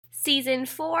Season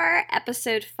 4,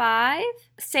 Episode 5,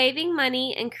 Saving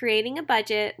Money and Creating a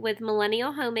Budget with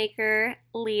Millennial Homemaker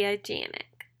Leah Janik.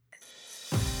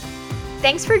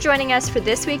 Thanks for joining us for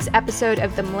this week's episode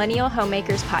of the Millennial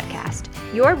Homemakers Podcast,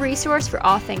 your resource for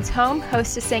all things home,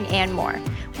 hostessing, and more.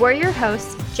 We're your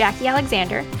hosts, Jackie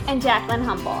Alexander and Jacqueline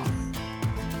Humble.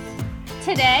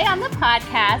 Today on the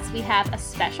podcast, we have a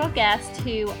special guest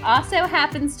who also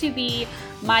happens to be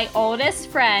my oldest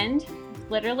friend.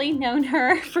 Literally known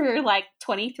her for like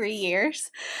 23 years.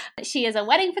 She is a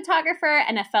wedding photographer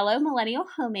and a fellow millennial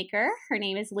homemaker. Her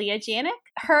name is Leah Janik.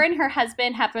 Her and her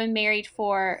husband have been married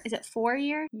for, is it 4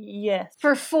 years? Yes.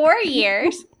 For 4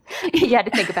 years. You had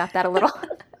to think about that a little.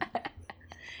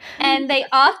 And they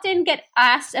often get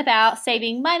asked about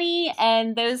saving money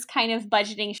and those kind of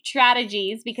budgeting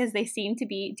strategies because they seem to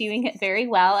be doing it very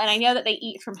well. And I know that they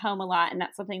eat from home a lot, and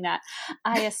that's something that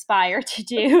I aspire to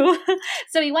do.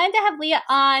 So we wanted to have Leah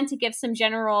on to give some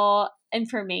general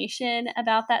information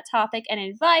about that topic and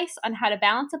advice on how to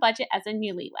balance a budget as a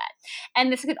newlywed.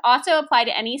 And this could also apply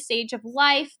to any stage of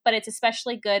life, but it's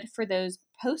especially good for those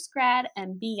post-grad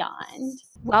and beyond.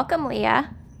 Welcome,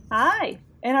 Leah. Hi.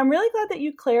 And I'm really glad that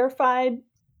you clarified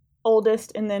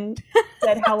oldest and then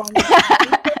said how long it's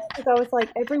been, because I was like,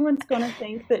 everyone's going to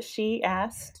think that she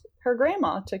asked her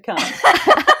grandma to come.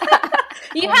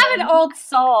 You have an old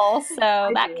soul, so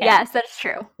that counts. Yes, that's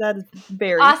true. That is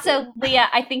very Also, true. Leah,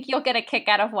 I think you'll get a kick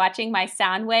out of watching my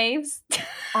sound waves.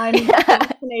 I'm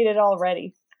fascinated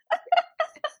already.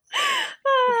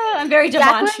 I'm very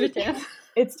demonstrative.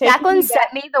 Jacqueline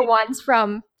sent me the ones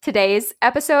from today's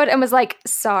episode and was like,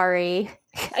 sorry.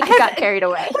 I got carried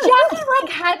away.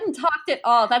 Jackie hadn't talked at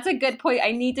all. That's a good point.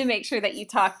 I need to make sure that you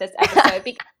talk this episode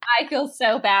because I feel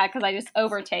so bad because I just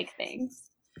overtake things.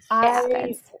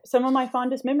 Some of my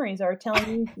fondest memories are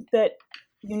telling you that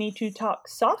you need to talk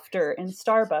softer in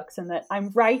Starbucks and that I'm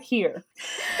right here.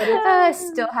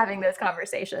 Still having those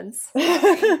conversations.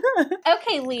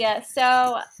 Okay, Leah.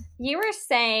 So you were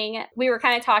saying, we were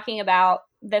kind of talking about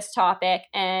this topic,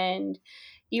 and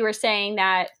you were saying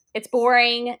that it's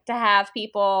boring to have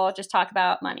people just talk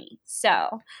about money.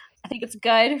 So I think it's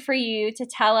good for you to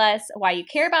tell us why you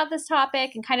care about this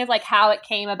topic and kind of like how it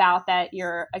came about that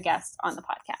you're a guest on the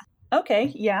podcast.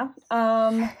 Okay, yeah.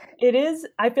 It is,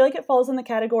 I feel like it falls in the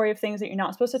category of things that you're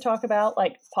not supposed to talk about,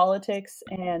 like politics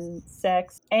and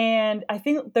sex. And I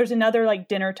think there's another like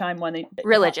dinner time one.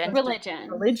 Religion.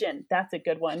 That's a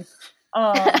good one.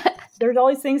 There's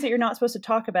always things that you're not supposed to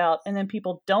talk about, and then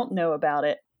people don't know about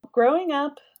it. Growing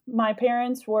up, my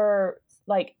parents were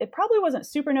like, it probably wasn't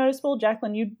super noticeable.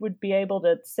 Jacqueline, you would be able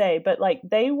to say, but like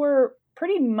they were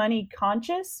pretty money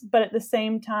conscious, but at the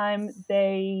same time,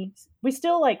 we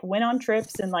still like went on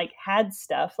trips and like had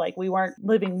stuff. Like we weren't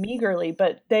living meagerly,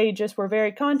 but they just were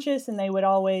very conscious, and they would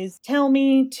always tell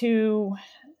me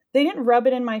they didn't rub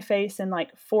it in my face and like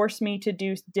force me to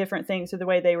do different things or the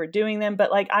way they were doing them. But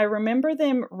like, I remember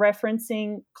them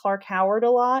referencing Clark Howard a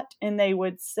lot. And they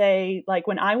would say, like,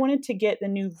 when I wanted to get the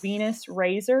new Venus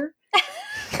razor,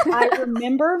 I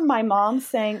remember my mom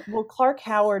saying, well, Clark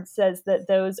Howard says that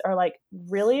those are like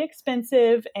really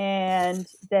expensive and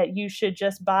that you should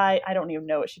just buy, I don't even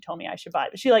know what she told me I should buy,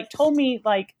 but she like told me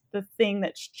like the thing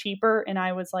that's cheaper. And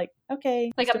I was like,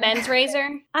 okay. Like a men's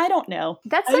razor? I don't know.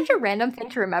 That's such a random thing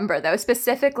to remember though,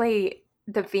 specifically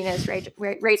the Venus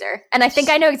razor. And I think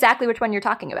I know exactly which one you're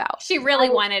talking about. She really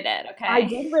wanted it. Okay. I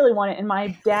did really want it. And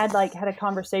my dad like had a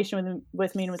conversation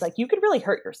with me and was like, you could really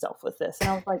hurt yourself with this. And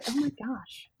I was like, oh my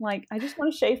gosh, like, I just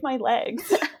want to shave my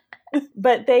legs.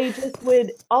 But they just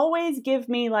would always give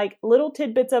me like little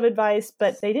tidbits of advice,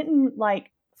 but they didn't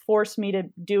like force me to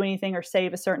do anything or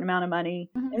save a certain amount of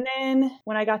money. Mm-hmm. And then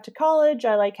when I got to college,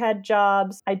 I like had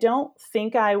jobs. I don't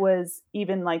think I was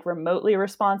even like remotely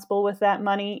responsible with that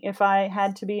money, if I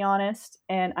had to be honest.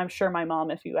 And I'm sure my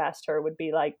mom, if you asked her, would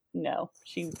be like, no,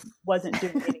 she wasn't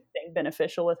doing anything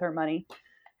beneficial with her money.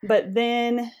 But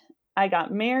then I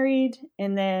got married,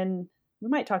 and then we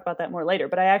might talk about that more later,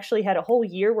 but I actually had a whole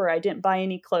year where I didn't buy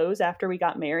any clothes after we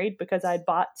got married because I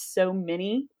bought so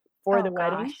many for the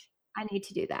wedding. I need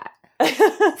to do that.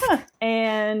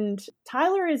 And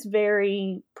Tyler is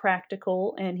very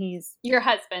practical, and he's your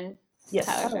husband. Yes.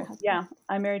 Yeah.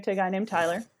 I'm married to a guy named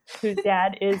Tyler, whose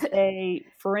dad is a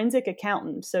forensic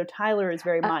accountant. So Tyler is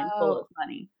very mindful of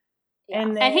money. Yeah.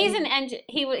 And he's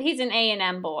an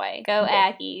A&M boy. Go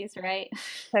Aggies, right?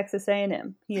 Texas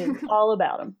A&M. He is all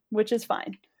about them, which is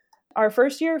fine. Our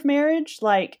first year of marriage,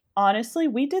 like, honestly,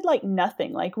 we did like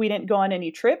nothing. Like, we didn't go on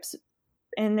any trips.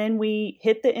 And then we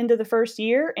hit the end of the first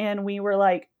year and we were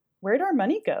like, where'd our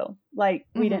money go? Like,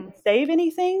 we didn't save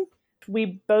anything.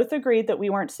 We both agreed that we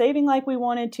weren't saving like we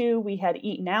wanted to. We had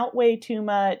eaten out way too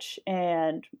much,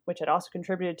 and which had also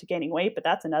contributed to gaining weight, but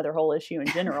that's another whole issue in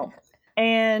general.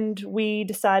 And we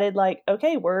decided, like,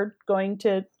 okay, we're going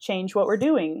to change what we're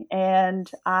doing.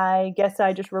 And I guess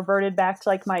I just reverted back to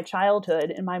like my childhood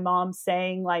and my mom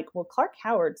saying like, well, Clark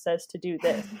Howard says to do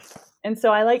this. And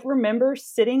so I like remember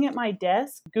sitting at my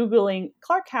desk Googling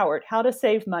Clark Howard, how to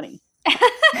save money.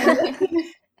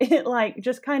 It like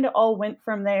just kind of all went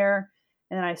from there.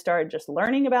 And then I started just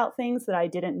learning about things that I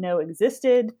didn't know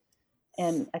existed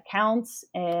and accounts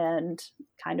and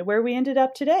kind of where we ended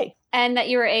up today. And that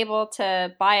you were able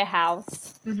to buy a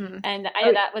house. Mm-hmm. And I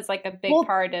know that was like a big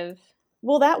part of...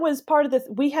 Well, that was part of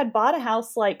we had bought a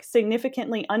house like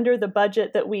significantly under the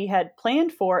budget that we had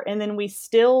planned for. And then we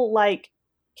still like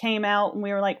came out and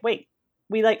we were like, wait,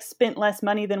 we like spent less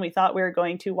money than we thought we were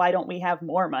going to. Why don't we have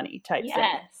more money type thing?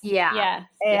 Yeah. Yes.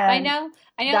 And I know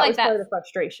that like was that. part of the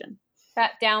frustration.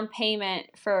 That down payment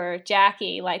for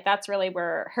Jackie, like that's really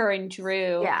where her and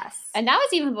Drew. Yes. And that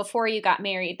was even before you got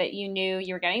married, that you knew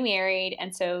you were getting married.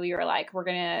 And so you were like, we're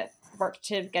going to work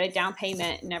to get a down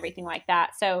payment and everything like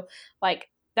that. So like,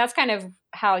 that's kind of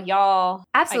how y'all.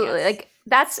 Absolutely. Like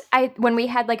when we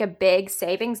had like a big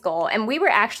savings goal, and we were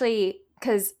actually,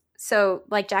 so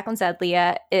like Jacqueline said,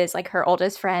 Leah is like her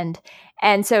oldest friend.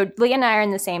 And so Leah and I are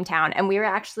in the same town, and we were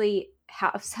actually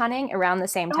house hunting around the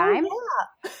same time.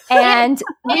 Oh, yeah. And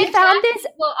we found this.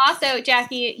 Well, also,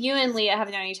 Jackie, you and Leah have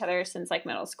known each other since like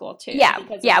middle school too.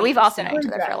 Yeah. We've also known each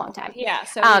other for a long time. Yeah.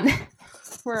 So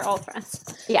we're old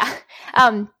friends. Yeah.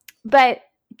 But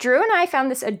Drew and I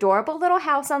found this adorable little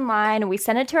house online, and we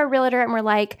sent it to our realtor, and we're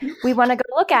like, we want to go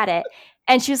look at it.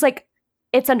 And she was like,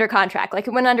 it's under contract. Like,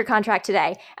 it went under contract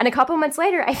today. And a couple months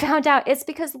later, I found out it's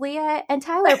because Leah and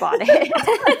Tyler bought it.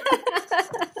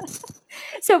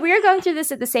 So we were going through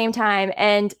this at the same time.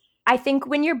 And I think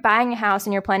when you're buying a house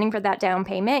and you're planning for that down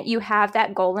payment, you have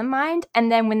that goal in mind.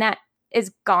 And then when that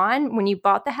is gone, when you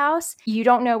bought the house, you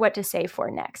don't know what to save for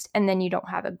next. And then you don't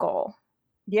have a goal.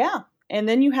 Yeah. And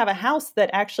then you have a house that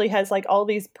actually has like all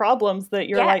these problems that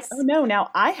you're like, oh no,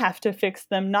 now I have to fix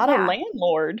them, not a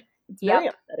landlord. It's very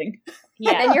upsetting.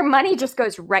 Yeah. And then your money just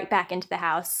goes right back into the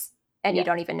house, and you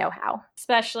don't even know how.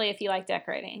 Especially if you like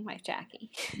decorating like Jackie.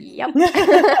 Yep.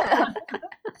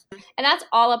 And that's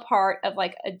all a part of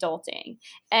like adulting.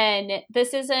 And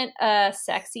this isn't a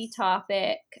sexy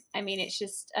topic. I mean, it's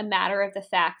just a matter of the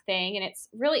fact thing. And it's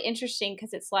really interesting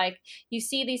because it's like you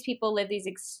see these people live these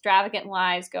extravagant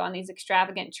lives, go on these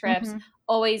extravagant trips,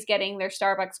 always getting their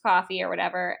Starbucks coffee or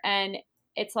whatever. And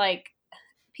it's like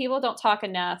people don't talk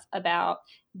enough about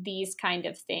these kind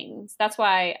of things. That's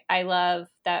why I love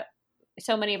that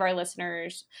so many of our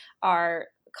listeners are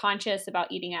conscious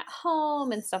about eating at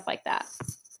home and stuff like that.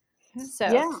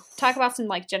 So talk about some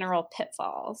like general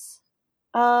pitfalls.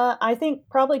 I think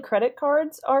probably credit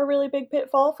cards are a really big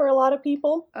pitfall for a lot of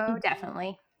people. Oh,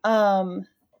 definitely.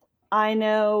 I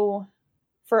know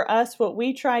for us, what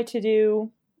we try to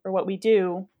do, or what we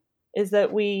do, is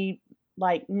that we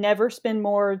like never spend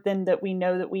more than that we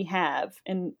know that we have.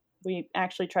 And we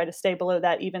actually try to stay below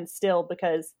that even still,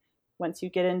 because once you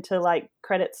get into like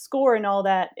credit score and all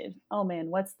that, oh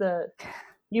man,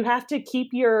 you have to keep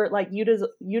your like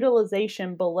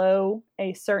utilization below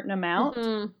a certain amount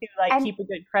to like keep a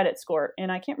good credit score.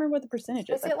 And I can't remember what the percentage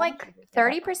is. Is it like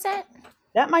 30%?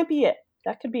 That might be it.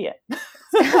 That could be it.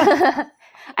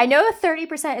 I know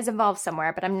 30% is involved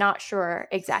somewhere, but I'm not sure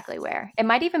exactly where. It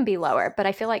might even be lower, but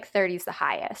I feel like 30 is the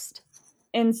highest.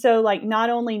 And so like not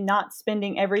only not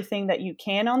spending everything that you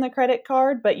can on the credit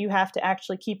card, but you have to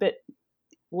actually keep it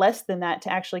less than that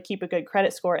to actually keep a good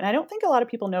credit score. And I don't think a lot of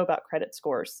people know about credit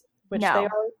scores, which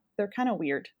they're kind of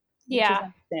weird. Yeah. Which is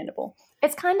understandable.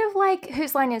 It's kind of like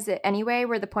Whose Line Is It Anyway,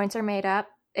 where the points are made up,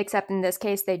 except in this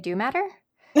case, they do matter.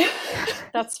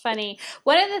 That's funny.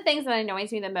 One of the things that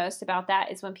annoys me the most about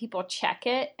that is when people check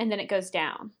it and then it goes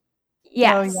down.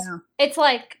 Yes. Oh, yeah. It's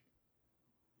like,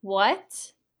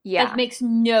 what? Yeah. It makes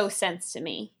no sense to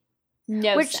me.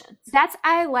 No sense.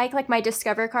 I like my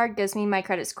Discover card gives me my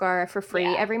credit score for free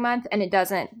every month, and it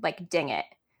doesn't like ding it.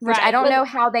 Which I don't know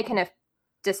how they can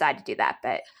decide to do that,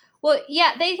 but. Well,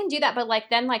 yeah, they can do that, but like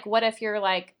then like what if you're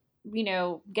like, you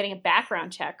know, getting a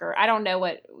background check, or I don't know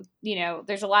what, you know,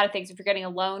 there's a lot of things if you're getting a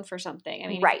loan for something. I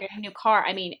mean, if you're getting a new car,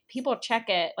 I mean, people check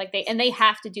it like they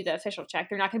have to do the official check.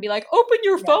 They're not going to be like, open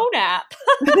your phone app,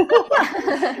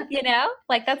 you know,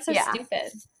 like that's so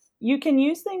stupid. You can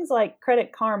use things like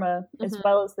Credit Karma as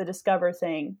well as the Discover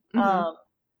thing.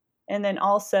 And then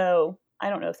also, I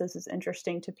don't know if this is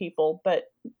interesting to people, but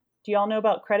do y'all know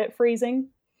about credit freezing?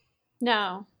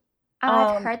 No.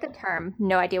 I've heard the term.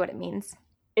 No idea what it means.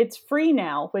 it's free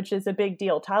now, which is a big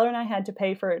deal. Tyler and I had to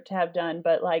pay for it to have done,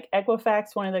 but like Equifax,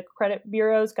 one of the credit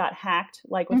bureaus, got hacked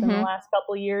like within the last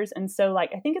couple of years. And so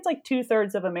like, I think it's like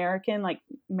 2/3 of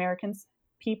Americans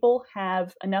people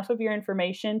have enough of your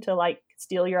information to like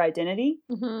steal your identity.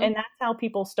 And that's how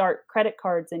people start credit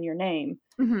cards in your name.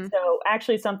 So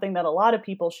actually something that a lot of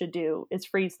people should do is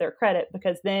freeze their credit,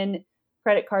 because then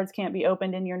credit cards can't be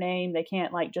opened in your name. They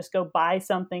can't like just go buy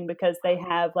something because they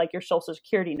have like your social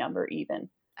security number even.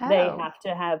 They have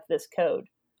to have this code.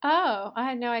 Oh, I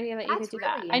had no idea that you could do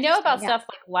really that. I know about stuff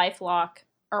like LifeLock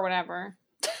or whatever.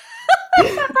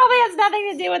 That probably has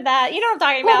nothing to do with that. You know what I'm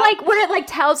talking about? Well, like where it like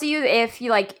tells you if you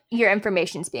like your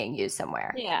information's being used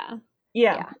somewhere.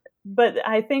 Yeah. But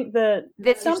I think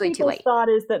That's some usually too people's late. thought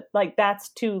is that like that's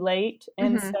too late,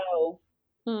 and so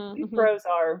we froze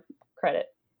our credit.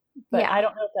 But I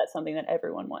don't know if that's something that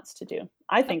everyone wants to do.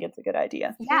 I think it's a good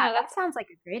idea. Yeah, that sounds like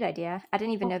a great idea. I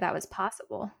didn't even know that was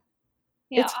possible.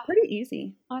 Yeah, It's pretty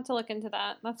easy. I'll have to look into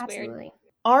that. That's Absolutely. weird.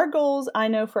 Our goals, I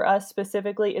know for us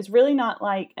specifically, is really not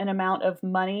like an amount of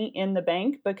money in the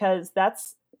bank, because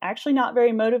that's actually not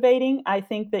very motivating. I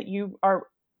think that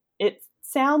it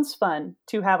sounds fun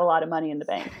to have a lot of money in the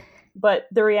bank, but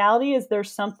the reality is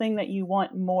there's something that you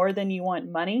want more than you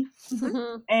want money.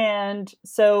 And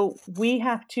so we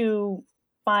have to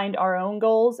find our own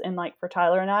goals. And like for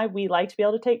Tyler and I, we like to be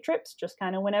able to take trips just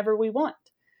kind of whenever we want.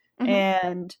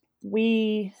 And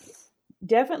we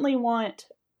definitely want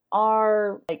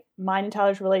mine and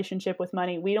Tyler's relationship with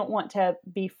money. We don't want to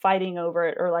be fighting over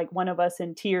it, or like one of us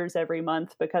in tears every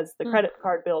month because the credit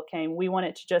card bill came. We want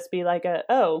it to just be like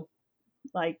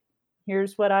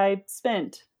here's what I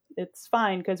spent. It's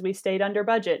fine because we stayed under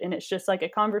budget, and it's just like a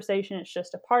conversation. It's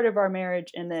just a part of our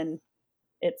marriage, and then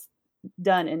it's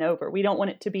done and over. We don't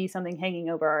want it to be something hanging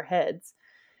over our heads.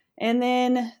 And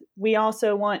then we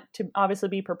also want to obviously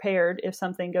be prepared if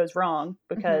something goes wrong,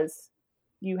 because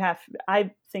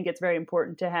I think it's very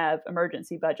important to have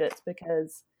emergency budgets,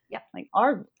 because like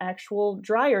our actual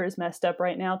dryer is messed up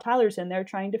right now. Tyler's in there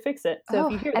trying to fix it. So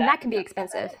if you hear that can be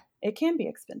expensive. It can be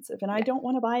expensive, and I don't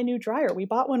want to buy a new dryer. We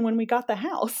bought one when we got the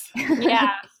house.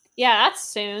 Yeah, that's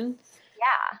soon.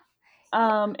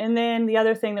 And then the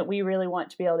other thing that we really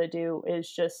want to be able to do is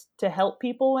just to help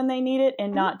people when they need it,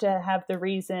 and not to have the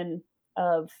reason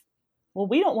of, well,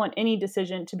 we don't want any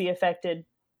decision to be affected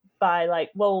by like,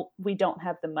 well, we don't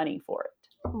have the money for it.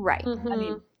 Right. I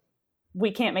mean, we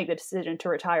can't make the decision to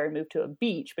retire and move to a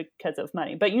beach because of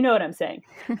money, but you know what I'm saying.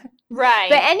 Right.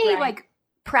 But any like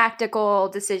practical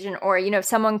decision, or, if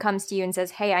someone comes to you and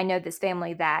says, hey, I know this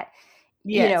family that,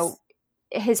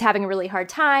 is having a really hard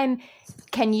time.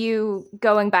 Can you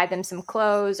go and buy them some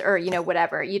clothes or,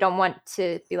 whatever? You don't want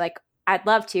to be like, I'd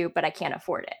love to, but I can't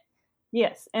afford it.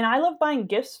 Yes. And I love buying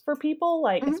gifts for people,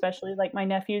 like especially like my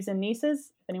nephews and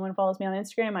nieces. If anyone follows me on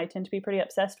Instagram, I tend to be pretty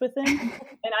obsessed with them.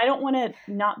 And I don't want to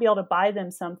not be able to buy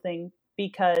them something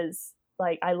because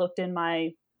like I looked in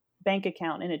my bank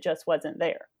account and it just wasn't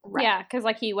there. Right. Yeah, because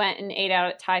like you went and ate out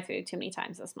at Thai food too many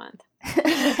times this month. You take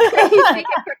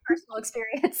it for personal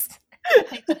experience.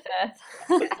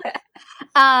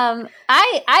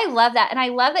 I love that, and I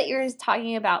love that you're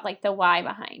talking about like the why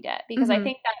behind it, because I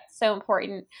think that's so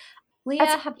important. Leah,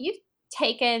 have you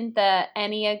taken the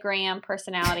Enneagram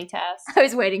personality test? I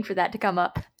was waiting for that to come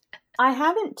up. I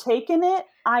haven't taken it.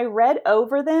 I read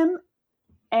over them,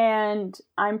 and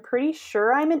I'm pretty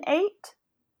sure I'm an 8.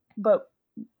 But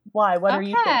why? What are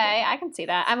you thinking? Okay, I can see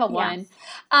that. I'm a 1.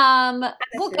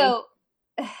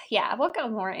 We'll go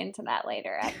more into that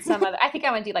later at some other. I think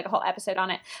I want to do like a whole episode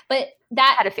on it. But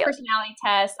that personality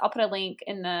test, I'll put a link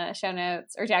in the show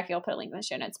notes, or Jackie will put a link in the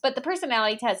show notes. But the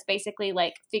personality test basically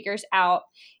like figures out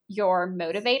your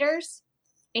motivators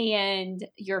and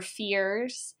your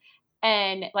fears,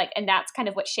 and that's kind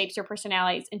of what shapes your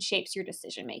personalities and shapes your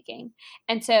decision making.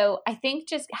 And so I think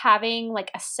just having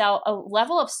like a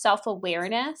level of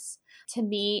self-awareness to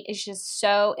me is just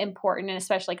so important, and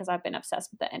especially because I've been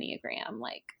obsessed with the Enneagram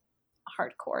like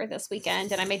hardcore this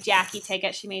weekend, and I made Jackie take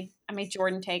it. I made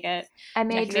Jordan take it. I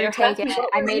made Drew take it.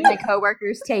 I made my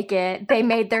coworkers take it. They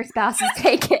made their spouses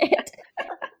take it.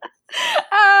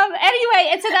 Anyway,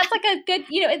 and so that's like a good,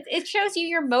 it shows you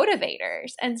your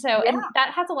motivators. And so, and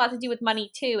that has a lot to do with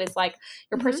money too, is like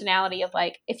your personality of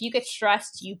like, if you get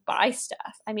stressed, you buy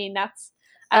stuff. I mean, that's,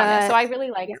 I don't know. So I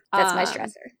really like, that's my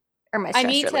stressor, or my stress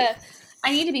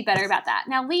I need to be better about that.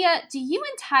 Now, Leah, do you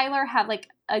and Tyler have like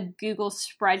a Google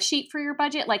spreadsheet for your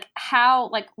budget? Like how,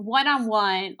 like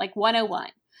one-on-one, like 101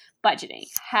 budgeting,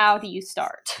 how do you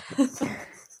start?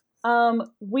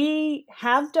 We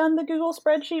have done the Google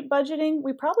spreadsheet budgeting.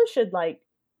 We probably should like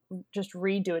just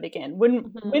redo it again.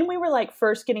 When we were like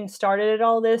first getting started at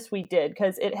all this, we did,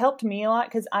 because it helped me a lot,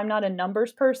 because I'm not a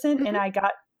numbers person, and I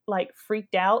got like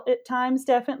freaked out at times,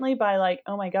 definitely, by like,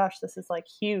 oh my gosh, this is like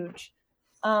huge.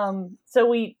 So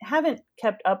we haven't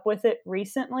kept up with it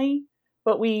recently,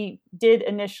 but we did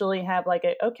initially have like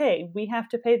okay, we have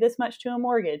to pay this much to a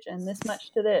mortgage and this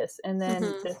much to this, and then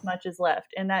this much is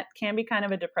left. And that can be kind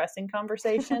of a depressing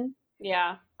conversation.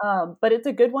 Yeah. But it's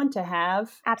a good one to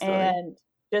have. Absolutely. And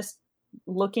just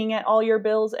looking at all your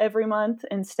bills every month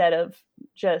instead of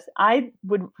I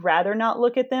would rather not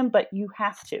look at them, but you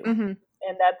have to. Mm-hmm.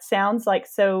 And that sounds like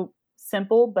so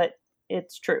simple, but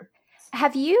it's true.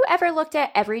 Have you ever looked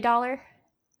at Every Dollar?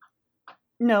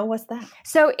 No, what's that?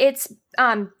 So it's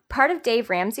part of Dave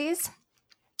Ramsey's.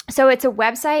 So it's a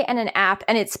website and an app,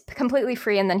 and it's completely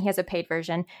free, and then he has a paid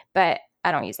version, but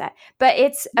I don't use that. But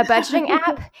it's a budgeting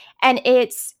app, and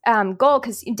it's goal,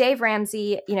 because Dave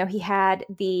Ramsey, he had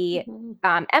the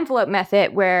envelope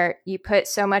method where you put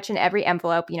so much in every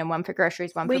envelope, one for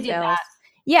groceries, one for bills. That.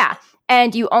 Yeah.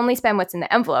 And you only spend what's in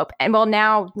the envelope. And well,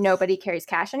 now nobody carries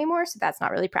cash anymore, so that's not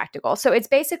really practical. So it's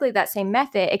basically that same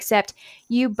method, except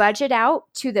you budget out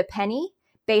to the penny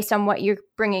based on what you're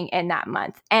bringing in that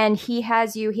month. And he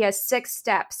has 6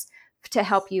 steps to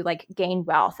help you like gain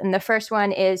wealth. And the first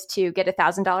one is to get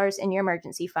 $1,000 in your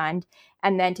emergency fund,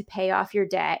 and then to pay off your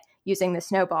debt using the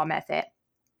snowball method,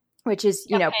 which is,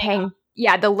 paying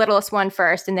the littlest one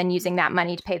first, and then using that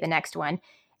money to pay the next one.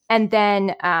 And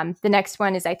then the next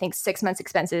one is, I think, 6 months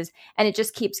expenses, and it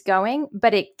just keeps going,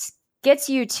 but it gets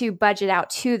you to budget out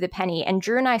to the penny. And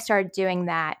Drew and I started doing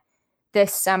that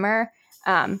this summer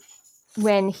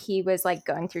when he was like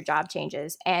going through job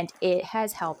changes, and it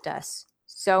has helped us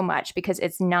so much because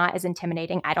it's not as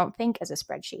intimidating, I don't think, as a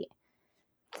spreadsheet.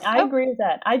 I agree with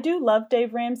that. I do love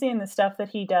Dave Ramsey and the stuff that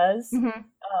he does.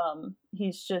 Mm-hmm.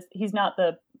 He's not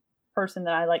the person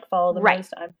that I like follow the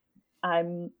most.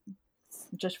 I'm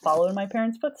just following my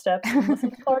parents' footsteps and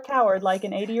listening to Clark Howard like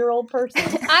an 80-year-old person.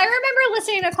 I remember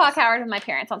listening to Clark Howard with my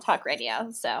parents on talk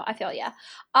radio, so I feel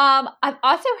I've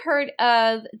also heard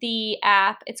of the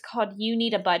app. It's called You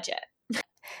Need a Budget.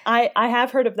 I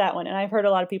have heard of that one, and I've heard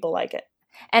a lot of people like it.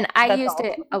 And I used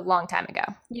it a long time ago.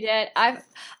 You did?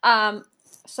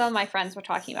 Some of my friends were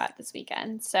talking about it this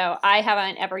weekend, so I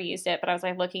haven't ever used it, but I was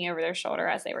like looking over their shoulder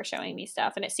as they were showing me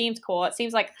stuff, and it seems cool. It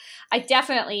seems like I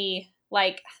definitely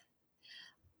like.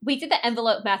 We did the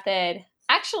envelope method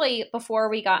actually before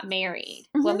we got married,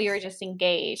 when we were just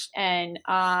engaged, and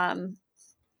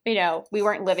we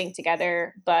weren't living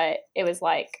together, but it was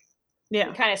like we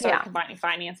kind of started combining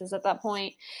finances at that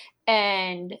point,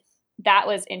 and that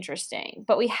was interesting.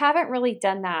 But we haven't really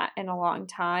done that in a long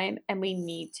time, and we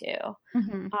need to.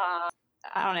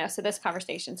 I don't know. So this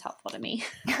conversation's helpful to me.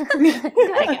 I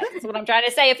guess that's what I'm trying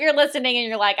to say. If you're listening and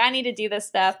you're like, I need to do this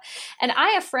stuff. And I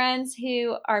have friends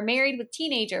who are married with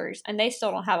teenagers and they still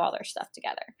don't have all their stuff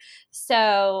together.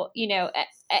 So,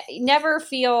 never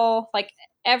feel like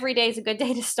every day is a good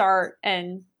day to start,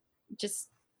 and just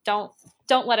don't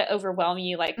let it overwhelm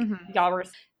you like y'all were.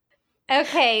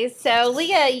 Okay. So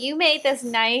Leah, you made this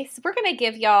nice, we're going to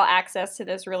give y'all access to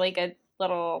this really good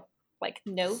little like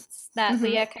notes that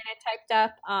Leah kind of typed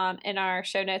up in our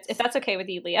show notes, if that's okay with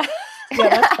you, Leah. Yeah,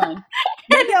 that's fine.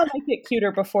 Maybe I'll make it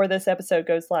cuter before this episode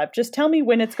goes live. Just tell me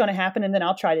when it's going to happen, and then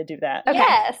I'll try to do that. Okay.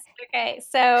 Yes. Okay.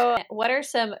 So what are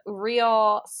some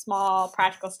real small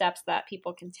practical steps that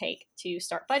people can take to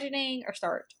start budgeting or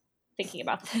start thinking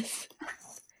about this?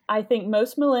 I think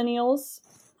most millennials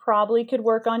probably could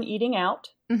work on eating out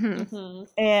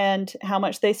and how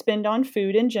much they spend on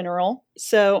food in general.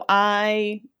 So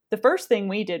the first thing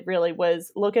we did really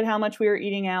was look at how much we were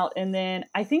eating out. And then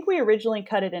I think we originally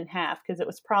cut it in half because it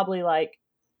was probably like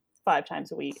 5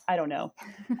 times a week. I don't know.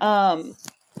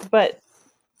 But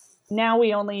now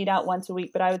we only eat out once a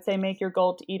week. But I would say make your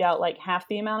goal to eat out like half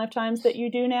the amount of times that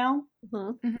you do now.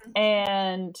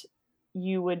 And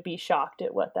you would be shocked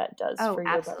at what that does for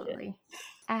your budget.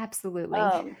 Absolutely.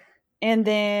 And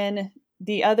then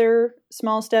the other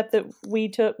small step that we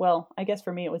took, well, I guess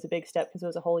for me it was a big step because it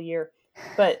was a whole year,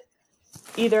 but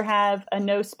either have a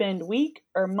no spend week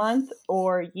or month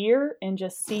or year and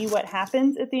just see what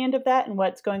happens at the end of that and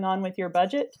what's going on with your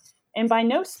budget. And by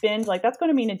no spend, like that's going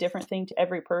to mean a different thing to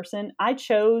every person. I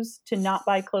chose to not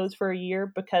buy clothes for a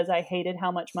year because I hated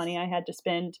how much money I had to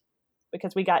spend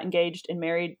because we got engaged and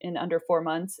married in under 4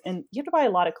 months, and you have to buy a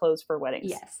lot of clothes for weddings.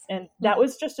 Yes. And that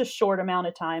was just a short amount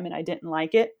of time and I didn't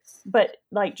like it, but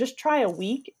like just try a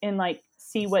week and like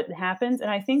see what happens.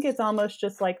 And I think it's almost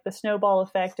just like the snowball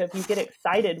effect of you get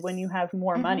excited when you have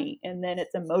more money and then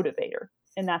it's a motivator,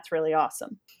 and that's really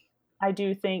awesome. I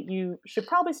do think you should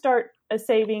probably start a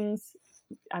savings.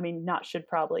 I mean, not should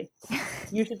probably.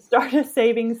 You should start a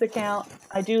savings account.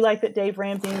 I do like that Dave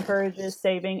Ramsey encourages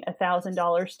saving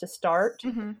 $1,000 to start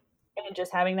and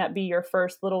just having that be your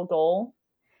first little goal.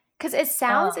 Because it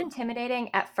sounds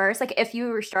intimidating at first, like if you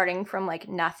were starting from like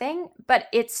nothing, but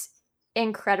it's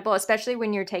incredible, especially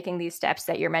when you're taking these steps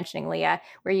that you're mentioning, Leah,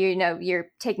 where you're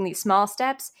taking these small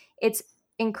steps. It's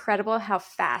incredible how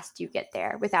fast you get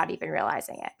there without even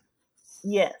realizing it.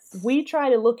 Yes. We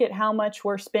try to look at how much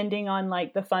we're spending on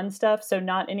like the fun stuff. So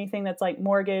not anything that's like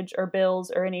mortgage or bills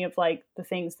or any of like the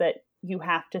things that you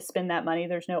have to spend that money.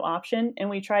 There's no option. And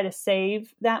we try to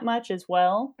save that much as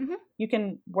well. Mm-hmm. You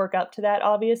can work up to that,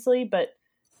 obviously, but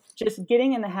just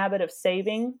getting in the habit of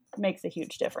saving makes a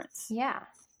huge difference. Yeah.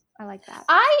 I like that.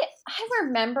 I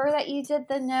remember that you did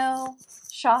the no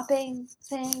shopping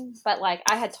thing, but like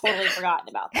I had totally forgotten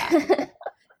about that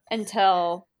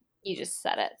until you just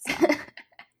said it. So.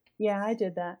 Yeah, I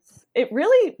did that. It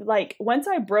really, like, once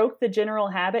I broke the general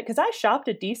habit, because I shopped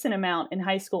a decent amount in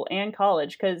high school and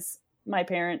college because my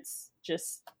parents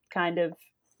just kind of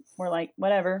were like,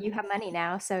 whatever. You have money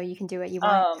now, so you can do what you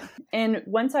want. And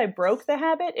once I broke the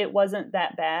habit, it wasn't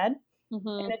that bad. Mm-hmm.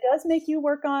 And it does make you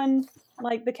work on,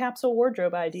 like, the capsule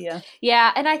wardrobe idea.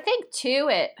 Yeah, and I think, too,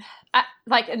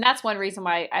 and that's one reason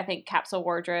why I think capsule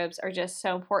wardrobes are just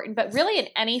so important. But really in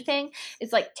anything,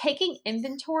 it's like taking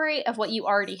inventory of what you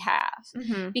already have.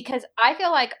 Mm-hmm. Because I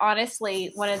feel like,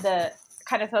 honestly, one of the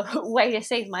kind of a way to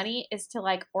save money is to,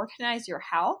 like, organize your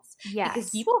house. Yes.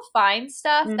 Because you will find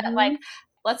stuff that, like,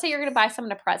 let's say you're going to buy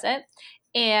someone a present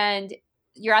and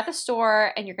you're at the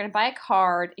store and you're going to buy a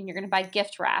card and you're going to buy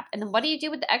gift wrap. And then what do you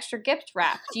do with the extra gift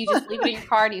wrap? Do you just leave it in your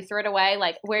car? Do you throw it away?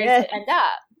 Like, where does it end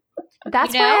up?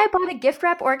 That's why I bought a gift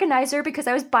wrap organizer, because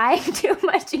I was buying too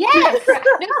much. Yes.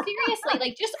 No, seriously.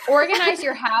 Like, just organize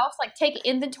your house. Like, take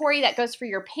inventory that goes for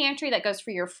your pantry, that goes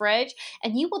for your fridge,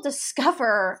 and you will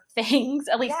discover things.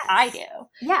 At least I do.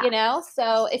 Yeah.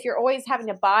 So if you're always having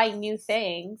to buy new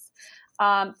things,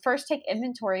 first take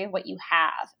inventory of what you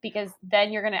have, because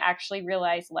then you're going to actually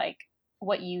realize, like,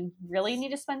 what you really need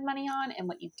to spend money on and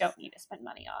what you don't need to spend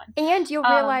money on. And you'll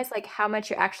realize, like, how much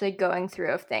you're actually going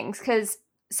through of things. Because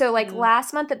so, like,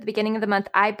 last month at the beginning of the month,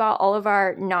 I bought all of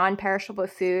our non-perishable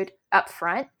food up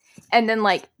front and then,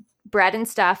 like, bread and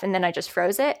stuff, and then I just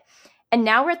froze it. And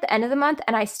now we're at the end of the month,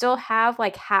 and I still have,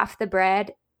 like, half the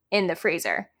bread in the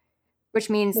freezer, which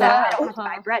means that I don't have to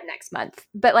buy bread next month.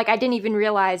 But, like, I didn't even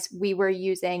realize we were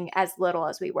using as little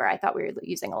as we were. I thought we were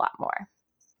using a lot more.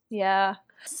 Yeah.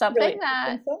 Something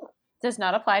that does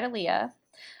not apply to Leah,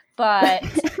 but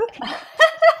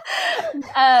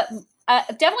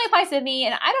definitely applies to me.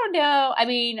 And I don't know. I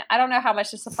mean, I don't know how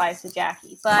much this applies to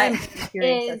Jackie, but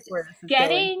is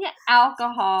getting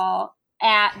alcohol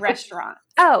at restaurants.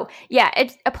 Oh, yeah.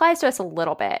 It applies to us a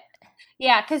little bit.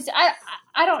 Yeah, because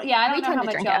I don't know how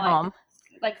much drink at home.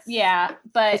 Like, yeah,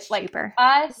 but it's like cheaper.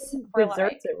 Us,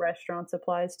 desserts at restaurants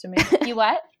applies to me. You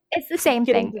what? It's the same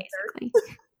thing, basically.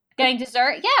 Getting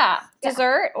dessert,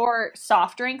 dessert or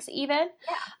soft drinks even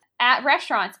at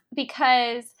restaurants,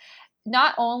 because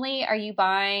not only are you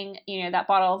buying, that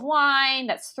bottle of wine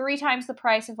that's 3 times the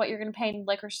price of what you're going to pay in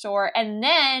the liquor store, and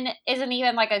then isn't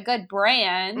even like a good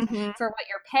brand for what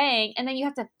you're paying, and then you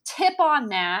have to tip on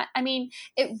that. I mean,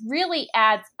 it really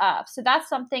adds up. So that's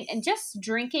something, and just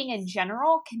drinking in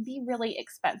general can be really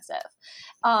expensive.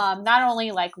 Not only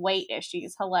like weight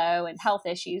issues, and health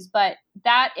issues, but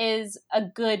that is a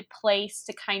good place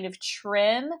to kind of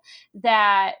trim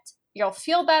that. You'll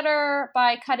feel better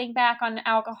by cutting back on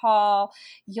alcohol.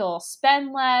 You'll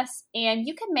spend less, and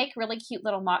you can make really cute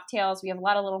little mocktails. We have a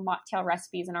lot of little mocktail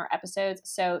recipes in our episodes.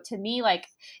 So to me, like,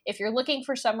 if you're looking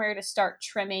for somewhere to start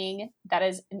trimming, that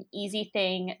is an easy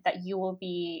thing that you will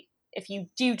be, if you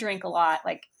do drink a lot,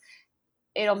 like,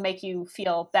 it'll make you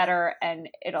feel better and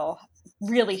it'll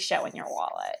really show in your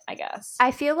wallet, I guess.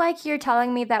 I feel like you're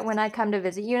telling me that when I come to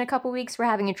visit you in a couple weeks, we're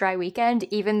having a dry weekend,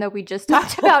 even though we just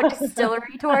talked about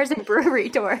distillery tours and brewery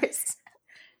tours.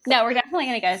 No, we're definitely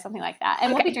going to go to something like that.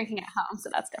 And we'll be drinking at home, so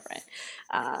that's different.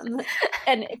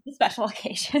 And it's a special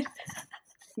occasion.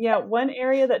 Yeah, one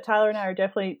area that Tyler and I are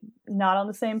definitely not on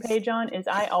the same page on is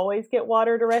I always get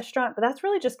water at a restaurant, but that's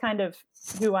really just kind of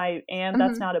who I am.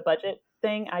 That's not a budget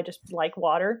thing. I just like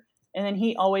water. And then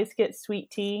he always gets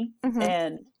sweet tea.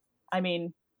 And I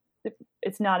mean,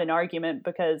 it's not an argument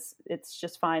because it's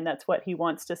just fine. That's what he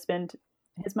wants to spend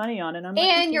his money on. And I'm like,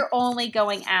 and you're only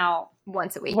going out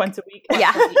once a week.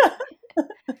 Yeah.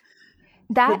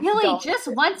 That really just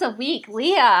once a week,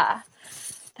 Leah.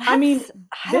 I mean,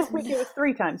 this week it was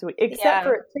 3 times a week, except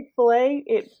for at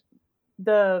Chick-fil-A.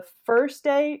 the first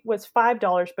day was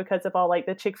 $5 because of all like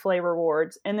the Chick-fil-A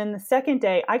rewards. And then the second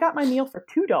day I got my meal for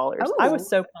 $2. I was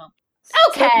so pumped.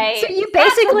 Okay. So you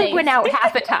basically went out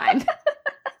half the time.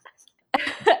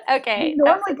 Okay. We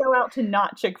normally go out to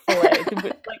not Chick-fil-A.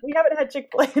 Like, we haven't had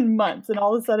Chick-fil-A in months, and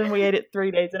all of a sudden we ate it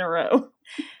 3 days in a row.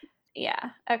 Yeah.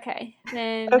 Okay.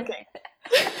 Then Okay.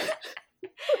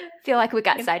 Feel like we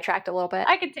got sidetracked a little bit.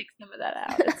 I can take some of that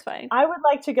out. It's fine. I would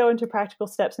like to go into practical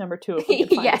steps number 2 if we can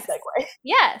find Yes. a segue.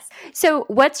 Yes. So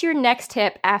what's your next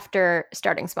tip after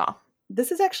starting small?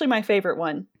 This is actually my favorite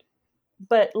one.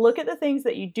 But look at the things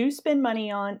that you do spend money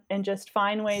on and just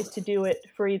find ways to do it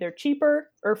for either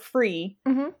cheaper or free.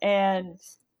 Mm-hmm. And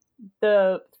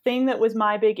the thing that was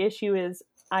my big issue is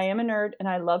I am a nerd and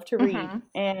I love to read. Mm-hmm.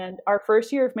 And our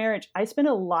first year of marriage, I spent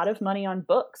a lot of money on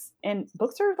books. And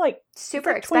books are like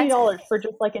Super it's like $20 expensive. for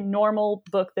just like a normal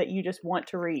book that you just want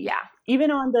to read. Yeah.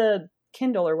 Even on the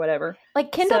Kindle or whatever.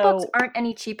 Like Kindle So- books aren't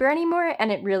any cheaper anymore,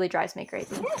 and it really drives me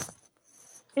crazy.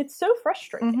 It's so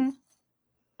frustrating. Mm-hmm.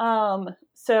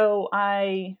 So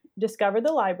I discovered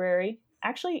the library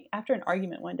actually after an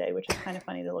argument one day, which is kind of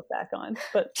funny to look back on,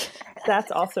 but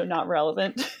that's also not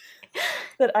relevant.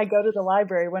 That I go to the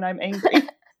library when I'm angry.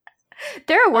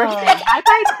 There are worse things. I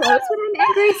buy clothes when I'm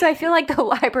angry, so I feel like the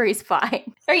library's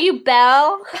fine. Are you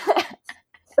Belle?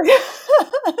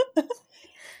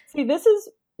 See, this is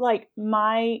like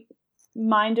my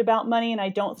mind about money, and I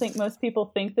don't think most people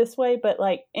think this way, but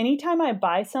like anytime I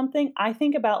buy something, I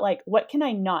think about like, what can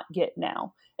I not get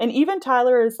now? And even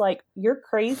Tyler is like, you're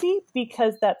crazy,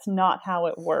 because that's not how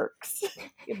it works.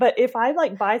 But if I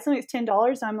like buy something that's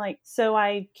 $10, I'm like, so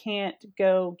I can't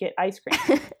go get ice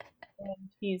cream. And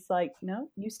he's like, no,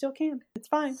 you still can. It's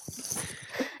fine.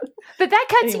 But that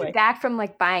cuts Anyway. you back from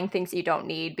like buying things you don't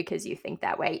need because you think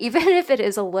that way, even if it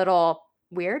is a little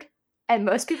weird. And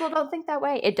most people don't think that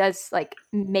way. It does like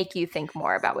make you think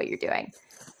more about what you're doing.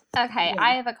 Okay, Yeah.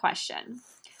 I have a question.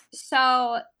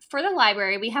 So for the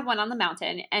library, we have one on the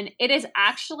mountain, and it is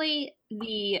actually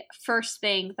the first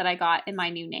thing that I got in my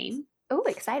new name Oh,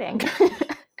 exciting.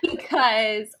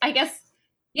 because I guess,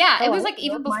 yeah, it Oh, was like I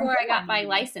even love mine before I too. got my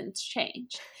license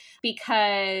changed,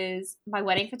 because my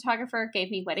wedding photographer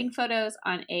gave me wedding photos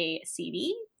on a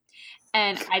CD,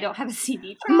 and I don't have a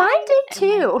CD drive. Mine did and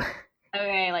too.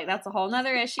 Okay, like that's a whole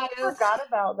nother issue. I forgot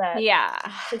about that. Yeah.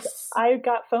 'Cause I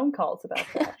got phone calls about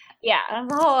that. Yeah,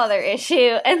 that's a whole other issue.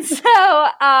 And so,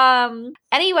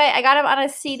 anyway, I got him on a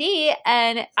CD,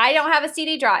 and I don't have a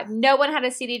CD drive. No one had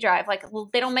a CD drive. Like, well,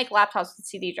 they don't make laptops with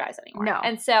CD drives anymore. No.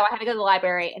 And so I had to go to the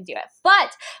library and do it.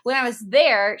 But when I was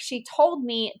there, she told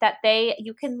me that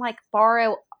you can like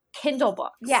borrow Kindle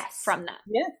books Yes. from them.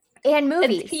 Yeah. And And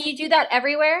movies. can you do that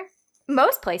everywhere?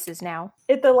 Most places now.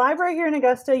 At the library here in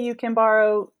Augusta, you can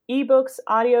borrow ebooks,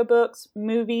 audiobooks,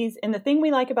 movies. And the thing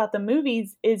we like about the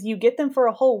movies is you get them for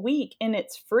a whole week and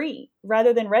it's free,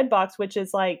 rather than Redbox, which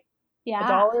is like $1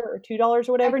 or $2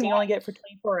 or whatever, and you only get it for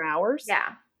 24 hours. Yeah.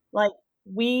 Like,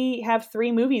 we have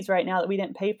 3 movies right now that we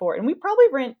didn't pay for. And we probably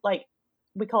rent, like,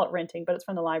 we call it renting, but it's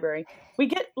from the library. We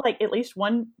get like at least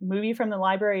one movie from the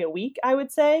library a week, I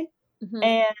would say. Mhm.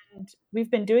 And we've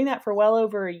been doing that for well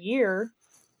over a year.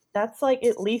 That's like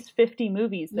at least 50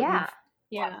 movies that Yeah.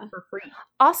 Yeah. we've for free.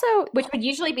 Also, Which would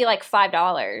usually be like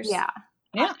 $5. yeah.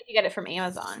 Yeah. You get it from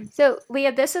Amazon. So,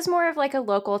 Leah, this is more of like a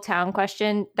local town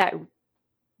question that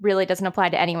really doesn't apply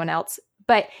to anyone else.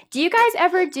 But do you guys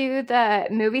ever do the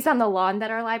movies on the lawn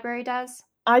that our library does?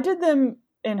 I did them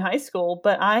in high school,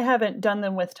 but I haven't done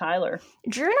them with Tyler.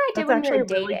 Drew and I did That's when we were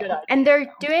actually a really dating. good idea. And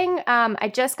they're doing, I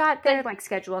just got their like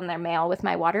schedule in their mail with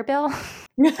my water bill.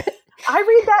 I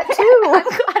read that I'm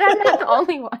too. glad I'm not the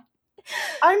only one.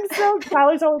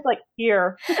 Tyler's always like,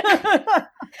 here.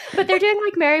 But they're doing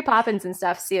like Mary Poppins and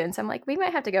stuff soon. So I'm like, we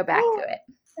might have to go back to it.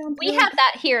 We have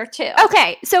that here too.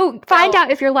 Okay. So find So- out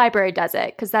if your library does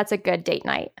it, because that's a good date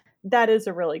night. That is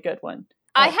a really good one.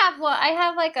 I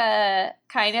have like a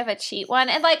kind of a cheat one,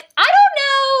 and like I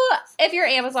don't know if your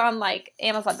Amazon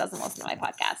doesn't listen to my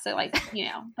podcast, so like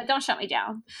but don't shut me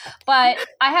down. But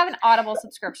I have an Audible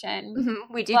subscription.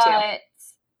 Mm-hmm, we do too. But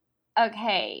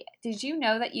okay, did you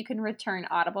know that you can return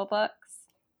Audible books?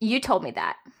 You told me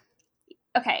that.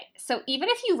 Okay, so even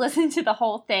if you listen to the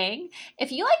whole thing,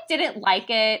 if you like didn't like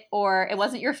it, or it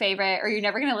wasn't your favorite, or you're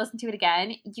never going to listen to it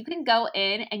again, you can go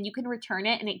in and you can return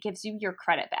it, and it gives you your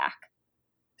credit back.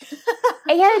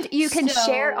 And you can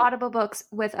share So- Audible books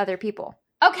with other people.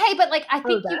 Okay, but like I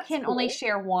think you that's can only cool.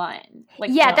 share one. Like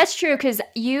Yeah, one. that's true, because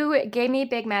you gave me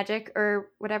Big Magic or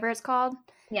whatever it's called,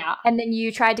 yeah, and then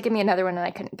you tried to give me another one and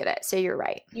I couldn't get it. So you're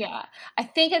right. yeah. I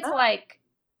think it's like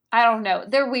I don't know.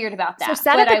 They're weird about that. So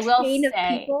set but up I a will chain of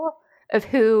say, people of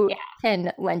who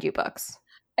can lend you books.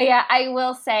 Yeah, I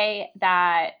will say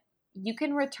that you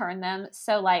can return them.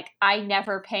 So like I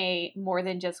never pay more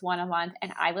than just one a month,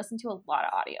 and I listen to a lot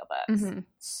of audiobooks. Mm-hmm.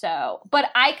 So, but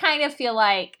I kind of feel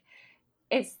like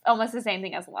it's almost the same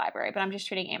thing as a library, but I'm just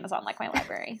treating Amazon like my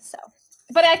library. So,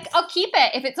 but I'll keep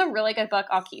it. If it's a really good book,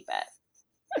 I'll keep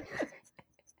it.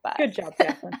 But, Good job,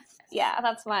 Jacqueline. Yeah,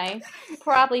 that's my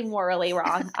probably morally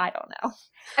wrong. I don't know.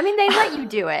 I mean, they let you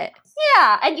do it.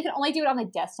 Yeah, and you can only do it on the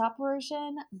desktop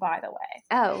version, by the way.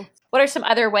 Oh. What are some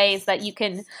other ways that you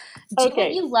can do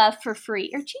what you love for free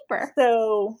or cheaper?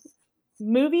 So,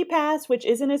 Movie Pass, which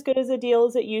isn't as good as a deal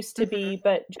as it used to be,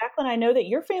 but Jacqueline, I know that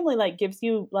your family like gives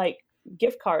you like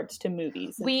gift cards to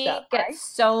movies and We stuff, get right?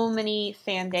 so many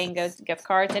Fandango's gift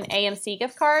cards and AMC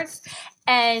gift cards,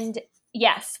 and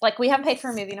yes, like we haven't paid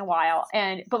for a movie in a while,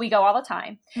 but we go all the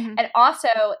time. Mm-hmm. And also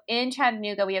in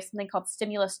Chattanooga, we have something called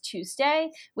Stimulus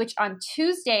Tuesday, which on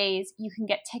Tuesdays you can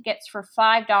get tickets for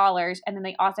 $5, and then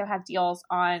they also have deals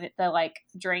on the like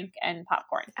drink and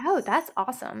popcorn. Oh, that's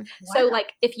awesome. So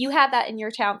like if you have that in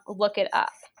your town, look it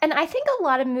up. And I think a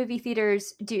lot of movie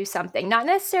theaters do something, not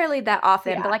necessarily that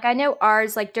often, but like I know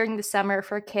ours, like during the summer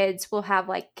for kids, will have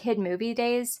like kid movie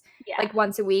days, like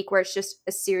once a week, where it's just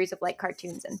a series of like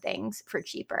cartoons and things for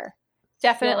cheaper.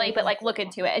 Definitely, but like look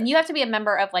into it. And you have to be a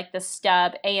member of like the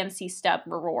AMC Stub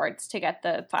rewards to get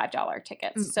the $5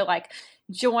 tickets. So like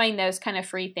join those kind of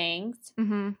free things.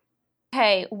 Mm-hmm.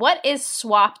 Okay, what is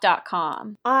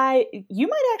swap.com? You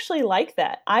might actually like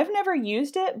that. I've never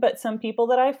used it, but some people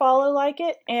that I follow like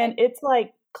it, and it's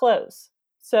like clothes.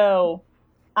 So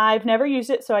I've never used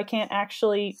it, so I can't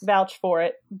actually vouch for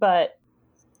it, but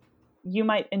you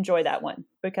might enjoy that one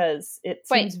because it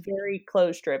seems very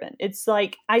clothes driven. It's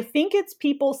like, I think it's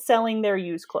people selling their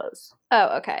used clothes.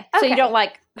 Oh, okay. So you don't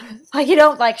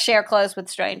like share clothes with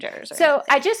strangers. So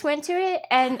I just went to it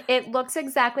and it looks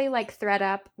exactly like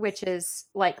ThreadUp, which is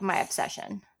like my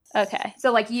obsession. Okay.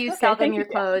 So like you sell them your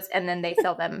clothes and then they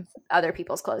sell them other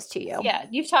people's clothes to you. Yeah,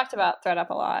 you've talked about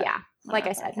ThreadUp a lot. Yeah. Like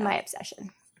I said, my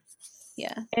obsession.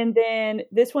 Yeah. And then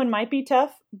this one might be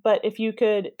tough, but if you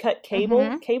could cut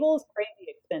cable, cable is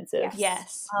crazy expensive.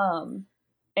 Yes.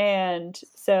 And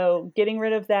so getting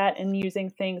rid of that and using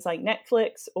things like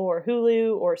Netflix or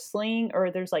Hulu or Sling,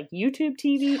 or there's like YouTube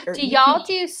TV. Or do y'all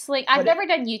do Sling? I've never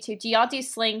done YouTube. Do y'all do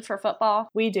Sling for football?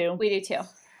 We do. We do too.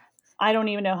 I don't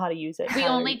even know how to use it. We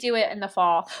only do it in the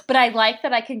fall, but I like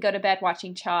that I can go to bed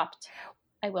watching Chopped.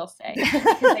 I will say,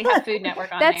 because they have Food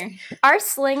Network on there. Our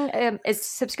Sling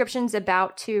subscription's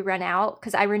about to run out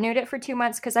because I renewed it for 2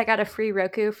 months because I got a free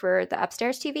Roku for the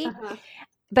upstairs TV.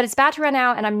 But it's about to run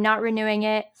out and I'm not renewing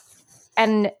it,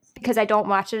 and because I don't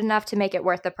watch it enough to make it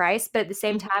worth the price. But at the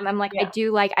same time, I'm like,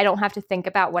 I don't have to think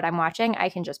about what I'm watching. I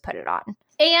can just put it on.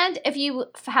 And if you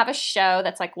have a show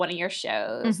that's like one of your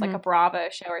shows, like a Bravo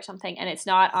show or something, and it's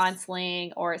not on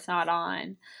Sling or it's not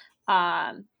on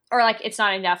or like it's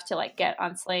not enough to like get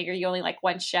on Sling, or you only like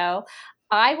one show,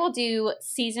 I will do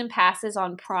season passes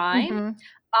on Prime.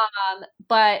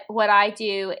 But what I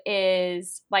do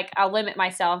is like I'll limit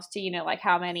myself to, you know, like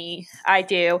how many I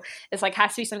do. It's like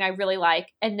has to be something I really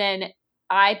like, and then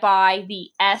I buy the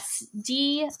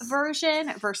SD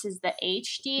version versus the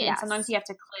HD. And sometimes you have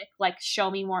to click like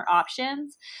show me more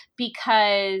options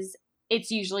because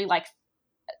it's usually like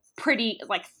pretty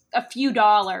like a few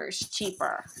dollars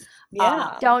cheaper.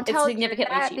 Yeah. Don't tell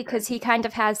significantly that cheaper. because he kind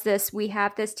of has this, we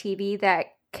have this TV that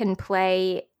can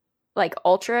play like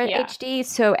Ultra HD.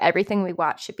 So everything we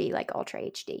watch should be like Ultra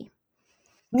HD.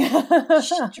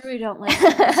 Drew, don't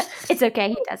listen. It's okay.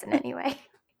 He doesn't anyway.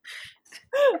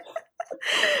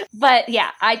 But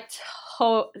yeah,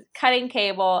 cutting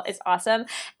cable is awesome.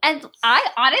 And I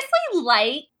honestly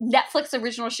like Netflix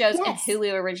original shows and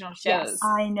Hulu original shows. Yes,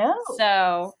 I know.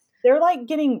 So they're like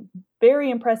getting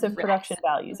very impressive production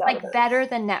values out of it. Better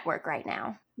than network right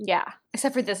now. Yeah.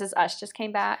 Except for This Is Us just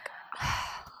came back.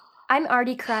 I'm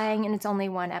already crying and it's only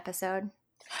one episode.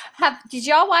 Did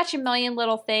y'all watch A Million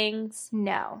Little Things?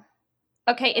 No.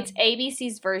 Okay, it's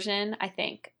ABC's version, I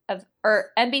think,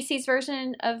 or NBC's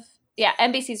version of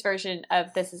NBC's version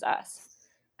of This Is Us.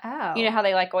 Oh. You know how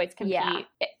they like always compete? Yeah.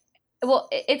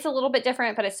 It's a little bit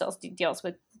different, but it still deals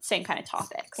with same kind of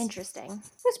topics. Interesting.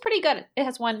 It's pretty good. It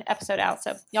has one episode out,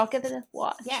 so y'all give it a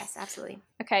watch. Yes, absolutely.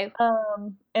 Okay.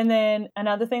 And then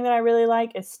another thing that I really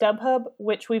like is StubHub,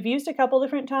 which we've used a couple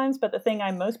different times, but the thing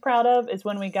I'm most proud of is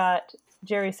when we got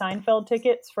Jerry Seinfeld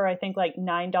tickets for I think like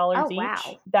 $9 each.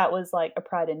 Wow. That was like a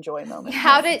pride and joy moment.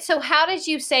 How did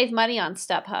you save money on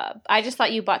StubHub? I just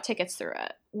thought you bought tickets through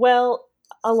it. Well,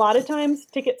 a lot of times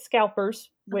ticket scalpers,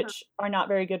 which are not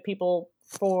very good people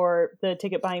for the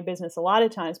ticket buying business a lot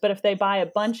of times, but if they buy a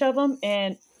bunch of them,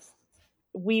 and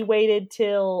we waited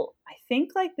till I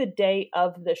think like the day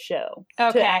of the show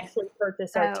to actually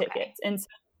purchase our tickets. And so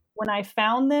when I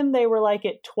found them, they were like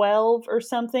at 12 or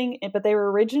something, but they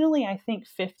were originally, I think,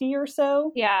 50 or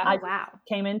so. Yeah. I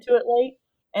came into it late,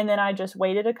 and then I just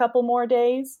waited a couple more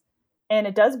days. And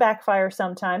it does backfire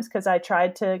sometimes, because I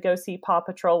tried to go see Paw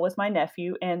Patrol with my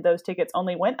nephew, and those tickets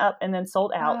only went up and then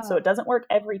sold out. Oh. So it doesn't work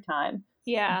every time.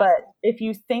 Yeah. But if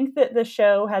you think that the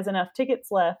show has enough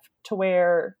tickets left to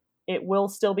where it will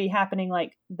still be happening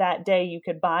like that day you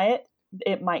could buy it,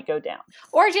 it might go down.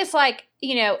 Or just like,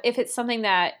 you know, if it's something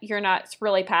that you're not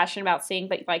really passionate about seeing,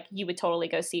 but like you would totally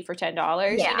go see for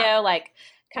 $10, you know, like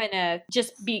kind of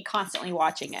just be constantly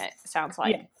watching it, sounds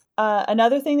like. Yeah.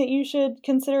 Another thing that you should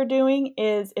consider doing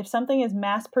is if something is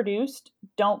mass produced,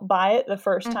 don't buy it the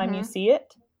first time you see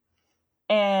it,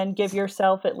 and give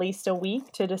yourself at least a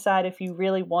week to decide if you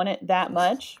really want it that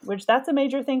much, which that's a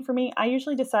major thing for me. I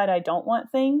usually decide I don't want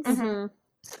things.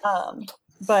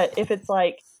 But if it's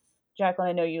like, Jacqueline,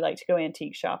 I know you like to go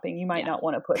antique shopping, you might not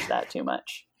want to push that too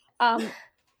much.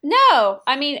 No,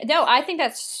 I think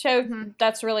that's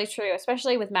that's really true,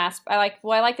 especially with I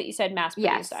like that you said mass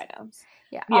produced items.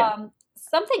 Yeah.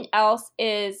 Something else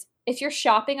is, if you're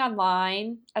shopping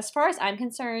online, as far as I'm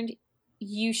concerned,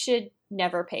 you should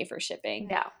never pay for shipping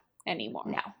anymore.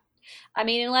 No. I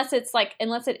mean, unless it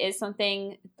is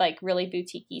something like really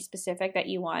boutique-y specific that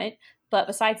you want. But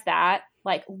besides that,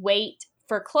 like, wait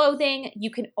for clothing,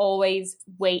 you can always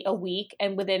wait a week,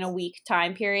 and within a week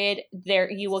time period,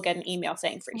 you will get an email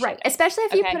saying free shipping. Right. Especially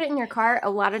if you put it in your cart, a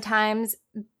lot of times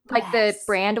like the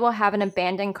brand will have an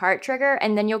abandoned cart trigger,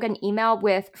 and then you'll get an email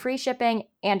with free shipping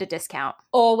and a discount.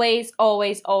 Always,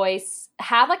 always, always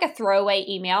have like a throwaway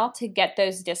email to get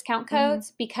those discount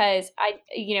codes, because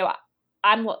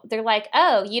they're like,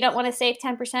 oh, you don't want to save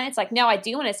 10%? It's like, no, I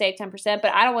do want to save 10%,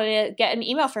 but I don't want to get an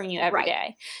email from you every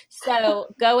day.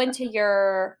 So go into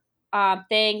your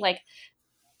thing, like,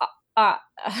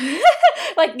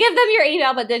 like give them your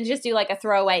email, but then just do like a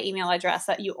throwaway email address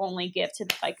that you only give to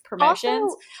like promotions.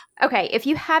 Also, okay, if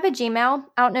you have a Gmail,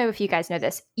 I don't know if you guys know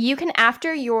this, you can,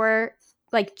 after your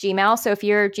like Gmail, so if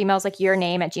your Gmail is like your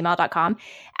name at gmail.com,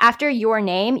 after your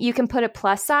name, you can put a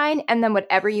plus sign and then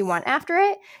whatever you want after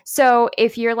it. So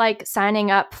if you're like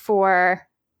signing up for,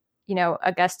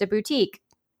 Augusta Boutique,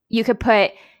 you could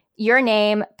put your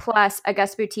name plus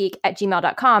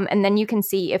augustaboutique@gmail.com, and then you can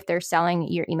see if they're selling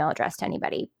your email address to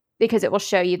anybody, because it will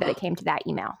show you that it came to that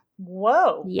email.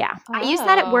 Whoa. Yeah. I use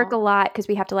that at work a lot because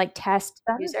we have to like test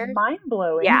users. That is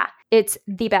mind-blowing. Yeah. It's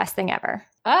the best thing ever.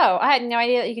 Oh, I had no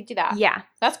idea that you could do that. Yeah.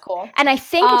 That's cool. And I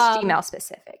think it's Gmail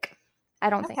specific.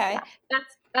 I don't think so.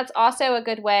 That's also a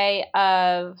good way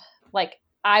of, like,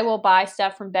 I will buy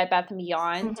stuff from Bed Bath &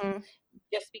 Beyond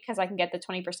just because I can get the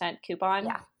 20% coupon.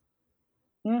 Yeah.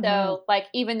 So, like,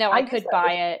 even though I could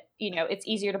buy it, it's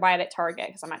easier to buy it at Target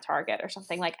because I'm at Target or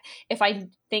something. Like, if I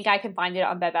think I can find it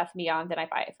on Bed Bath & Beyond, then I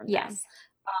buy it from them.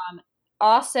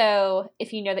 Also,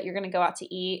 if you know that you're going to go out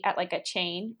to eat at, like, a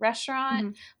chain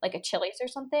restaurant, like a Chili's or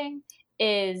something,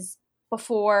 is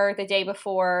the day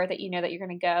before that you know that you're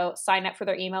going to go, sign up for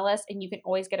their email list, and you can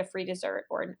always get a free dessert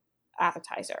or an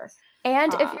appetizer.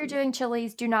 And if you're doing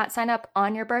Chili's, do not sign up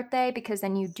on your birthday, because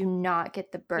then you do not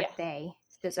get the birthday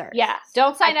dessert. Yeah,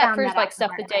 don't sign up for like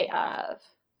stuff the day of.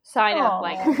 Sign up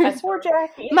like poor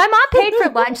Jackie. My mom paid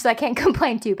for lunch, so I can't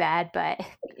complain too bad. But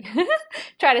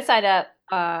try to sign up.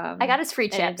 I got us free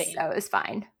chips, so it was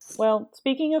fine. Well,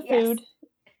 speaking of food,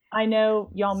 I know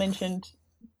y'all mentioned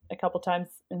a couple times,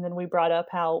 and then we brought up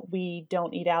how we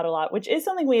don't eat out a lot, which is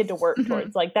something we had to work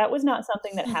towards. Like, that was not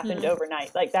something that happened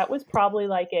overnight. Like, that was probably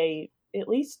like at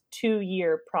least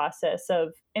 2-year process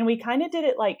and we kind of did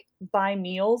it like by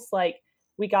meals. Like,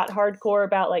 we got hardcore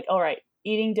about like, all right,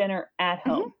 eating dinner at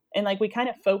home. And like, we kind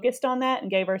of focused on that and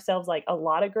gave ourselves like a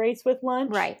lot of grace with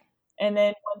lunch. Right. And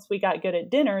then once we got good at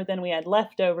dinner, then we had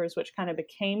leftovers, which kind of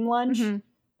became lunch.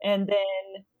 And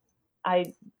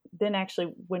then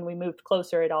actually when we moved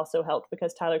closer, it also helped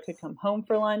because Tyler could come home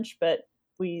for lunch, but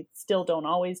we still don't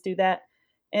always do that.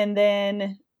 And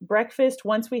then breakfast,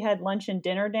 once we had lunch and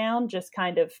dinner down, just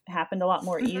kind of happened a lot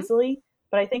more easily.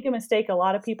 But I think a mistake a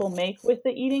lot of people make with the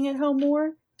eating at home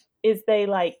more is they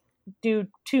like do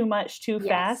too much too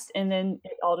fast, and then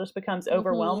it all just becomes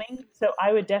overwhelming. So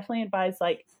I would definitely advise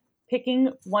like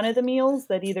picking one of the meals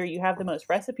that either you have the most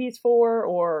recipes for,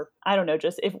 or I don't know,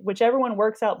 just if whichever one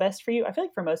works out best for you. I feel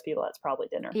like for most people that's probably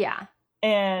dinner. Yeah.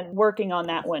 And working on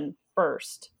that one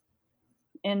first.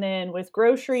 And then with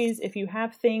groceries, if you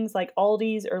have things like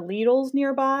Aldi's or Lidl's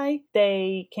nearby,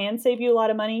 they can save you a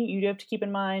lot of money. You do have to keep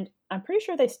in mind, I'm pretty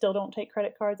sure they still don't take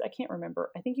credit cards. I can't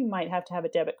remember. I think you might have to have a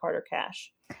debit card or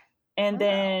cash. And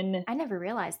then, I never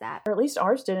realized that. or at least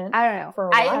ours didn't. I don't know. For a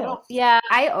while.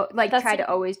 I That's- try to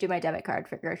always do my debit card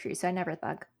for groceries, so I never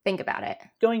think about it.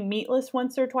 Going meatless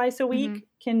once or twice a week Mhm.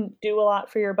 can do a lot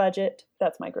for your budget.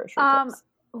 That's my grocery tips.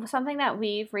 Something that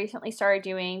we've recently started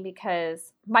doing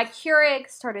because my Keurig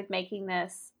started making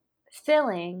this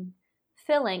filling,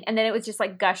 and then it would just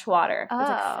like gush water. It was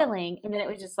like filling, and then it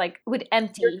would just like would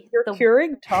empty. Your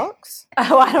Keurig talks?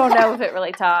 Oh, I don't know if it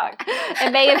really talked.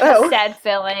 It may have just said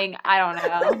filling. I don't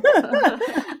know.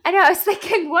 I know. I was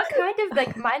thinking, what kind of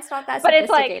like? Mine's not that But it's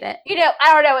sophisticated. like, you know,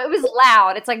 I don't know. It was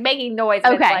loud. It's like making noise.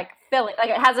 But Okay. It's like filling. Like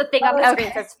it has a thing on the screen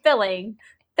Okay. that says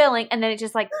filling, and then it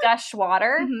just like gush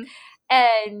water. Mhm.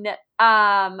 And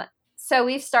so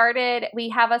we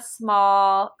have a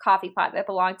small coffee pot that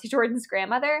belonged to Jordan's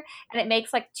grandmother, and it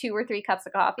makes like 2 or 3 cups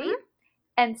of coffee. Mm-hmm.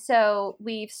 And so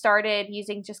we've started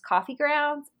using just coffee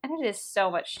grounds, and it is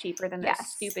so much cheaper than those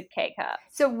Yes. stupid K-cups.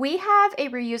 So we have a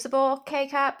reusable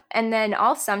K-cup, and then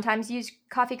I'll sometimes use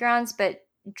coffee grounds, but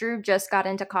Drew just got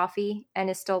into coffee and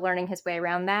is still learning his way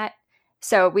around that.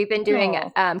 So we've been doing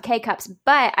K-cups,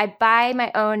 but I buy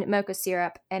my own mocha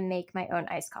syrup and make my own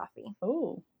iced coffee.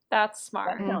 Oh, That's that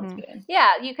smart. sounds Mhm. good. Yeah,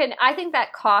 you can. I think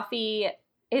that coffee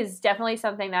is definitely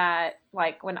something that,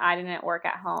 like, when I didn't work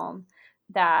at home,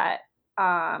 that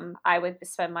I would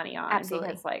spend money on. Absolutely.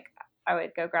 Because, like, I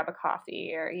would go grab a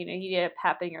coffee, or, you know, you get a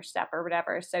pep in your step or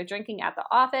whatever. So drinking at the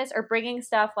office or bringing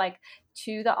stuff like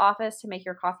to the office to make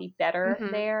your coffee better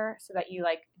Mhm. there, so that you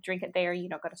like drink it there. You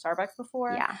don't go to Starbucks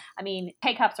before. Yeah. I mean,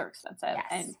 K-cups are expensive, Yes.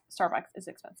 and Starbucks is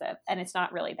expensive, and it's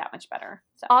not really that much better.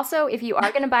 So. Also, if you are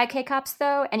going to buy K-cups,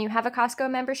 though, and you have a Costco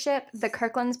membership, the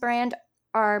Kirkland's brand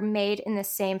are made in the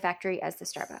same factory as the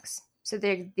Starbucks. So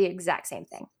they're the exact same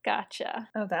thing. Gotcha.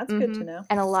 Oh, that's good to Mhm. know.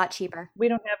 And a lot cheaper. We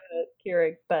don't have a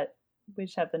Keurig, but we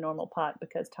just have the normal pot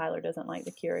because Tyler doesn't like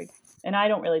the Keurig. And I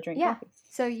don't really drink Yeah. coffee.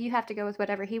 So you have to go with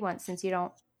whatever he wants since you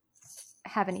don't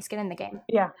have any skin in the game.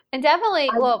 Yeah. And definitely,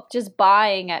 just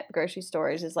buying at grocery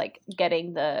stores is like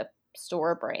getting the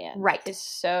store brand. Right. Is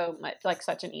so much, like,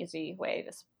 such an easy way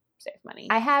to save money.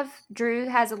 Drew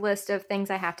has a list of things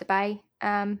I have to buy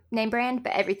name brand,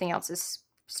 but everything else is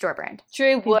store brand.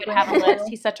 Drew would have a list.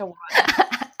 He's such a one.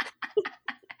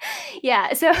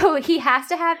 Yeah, so he has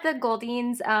to have the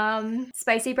Golding's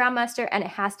spicy brown mustard, and it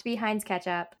has to be Heinz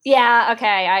ketchup. Yeah,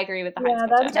 okay, I agree with the Heinz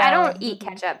that's ketchup. Which I don't eat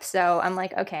ketchup, so I'm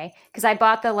like, okay. Because I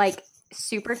bought the like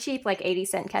super cheap, like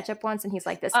 80-cent ketchup once, and he's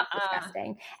like, this is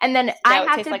disgusting. And then I it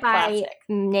have tastes to like buy plastic.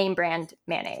 name brand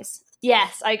mayonnaise.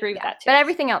 Yes, I agree with that too. But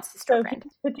everything else is store So brand.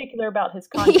 he's particular about his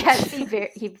content. Yes,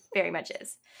 he very much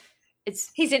is.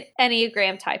 It's He's an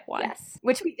Enneagram type 1. yes,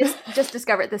 which we just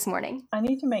discovered this morning. I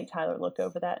need to make Tyler look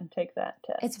over that and take that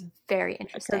test. It's very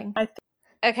interesting. I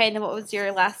Okay, and then what was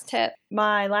your last tip?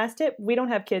 My last tip, we don't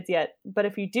have kids yet, but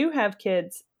if you do have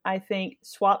kids, I think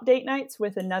swap date nights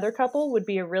with another couple would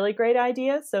be a really great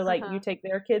idea. So like you take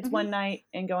their kids one night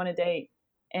and go on a date,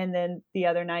 and then the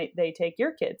other night they take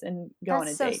your kids and go on a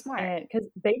That's so date. smart. Because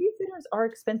babysitters are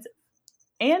expensive.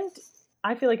 And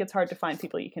I feel like it's hard to find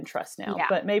people you can trust now. Yeah.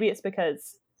 But maybe it's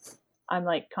because I'm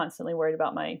like constantly worried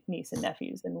about my niece and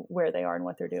nephews and where they are and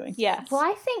what they're doing. Yes. Well,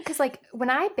 I think because like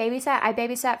when I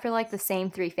babysat for like the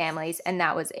same 3 families, and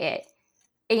that was it.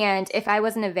 And if I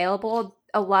wasn't available,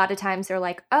 a lot of times they're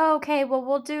like, oh, okay, well,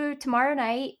 we'll do tomorrow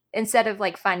night, instead of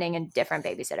like finding a different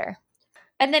babysitter.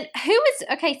 And then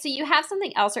okay, so you have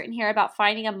something else written here about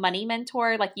finding a money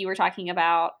mentor, like you were talking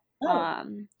about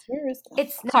Where is that?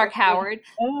 It's Clark Howard.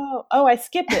 Oh, I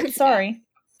skipped it. Sorry.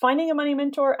 Finding a money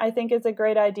mentor, I think, is a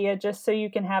great idea, just so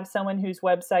you can have someone whose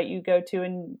website you go to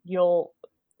and you'll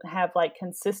have like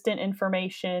consistent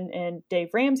information. And Dave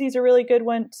Ramsey's a really good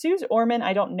one. Suze Orman,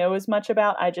 I don't know as much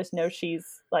about. I just know she's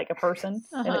like a person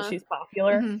and that she's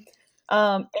popular. Mhm.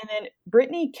 And then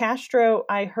Brittany Castro,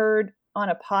 I heard on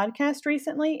a podcast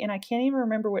recently, and I can't even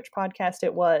remember which podcast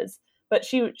it was, but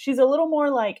she's a little more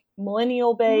like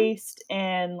millennial based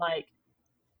and like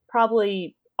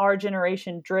probably our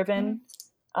generation driven.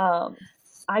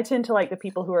 I tend to like the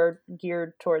people who are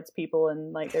geared towards people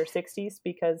in like their 60s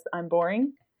because I'm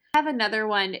boring. I have another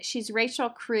one. She's Rachel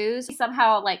Cruz,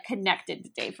 somehow like connected to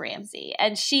Dave Ramsey.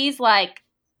 And she's like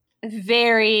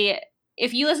very,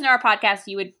 if you listen to our podcast,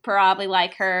 you would probably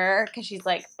like her because she's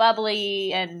like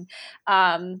bubbly and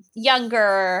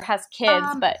younger, has kids,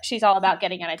 but she's all about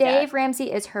getting out of debt. Dave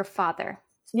Ramsey is her father.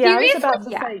 Yeah, I was Seriously? about to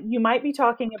say, you might be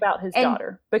talking about his And-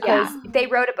 daughter because They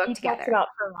wrote a book he together. talks about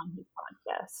her on his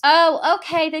podcast. Oh,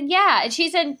 okay, then yeah. And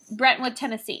she's in Brentwood,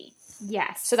 Tennessee.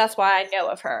 Yes. So that's why I know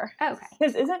of her. okay.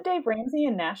 Because isn't Dave Ramsey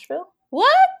in Nashville?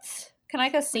 What? Can I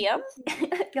go see him?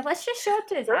 Yeah, let's just show up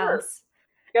to his Sure. house.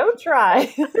 Go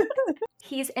try.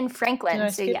 He's in Franklin, Can I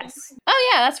so skip yes.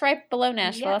 Oh, yeah, that's right below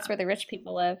Nashville. Yeah. That's where the rich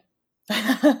people live.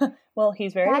 Well,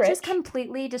 he's very That rich. just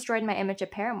completely destroyed my image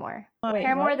of Paramore. Wait,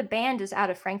 Paramore, what? the band, is out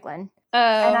of Franklin. Oh,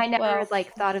 And I never, well.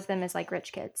 thought of them as,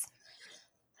 rich kids.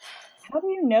 How do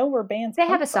you know where bands They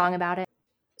come have a from? song about it.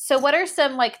 So what are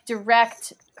some,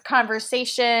 direct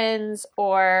conversations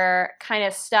or kind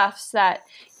of stuffs that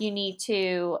you need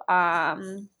to,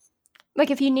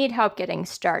 If you need help getting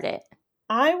started.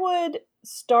 I would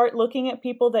start looking at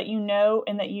people that you know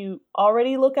and that you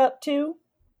already look up to,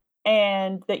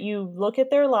 and that you look at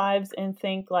their lives and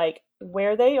think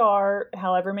where they are,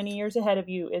 however many years ahead of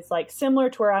you, is similar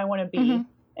to where I want to be. Mm-hmm.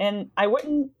 And I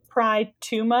wouldn't pry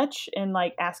too much and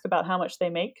ask about how much they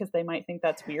make, because they might think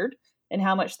that's weird, and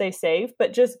how much they save,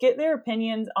 but just get their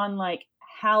opinions on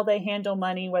how they handle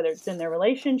money, whether it's in their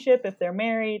relationship, if they're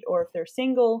married or if they're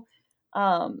single.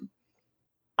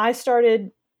 I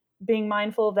started being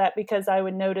mindful of that because I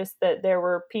would notice that there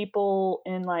were people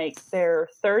in their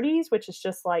 30s, which is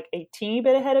just a teeny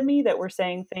bit ahead of me, that were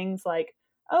saying things like,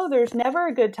 oh, there's never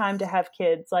a good time to have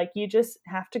kids. You just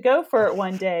have to go for it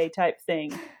one day type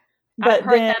thing. But I've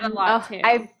heard that a lot too.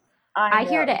 I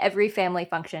hear it at every family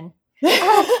function.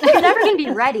 You're never going to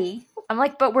be ready. I'm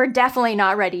but we're definitely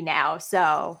not ready now.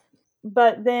 So,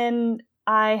 but then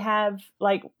I have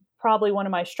probably one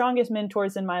of my strongest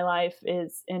mentors in my life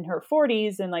is in her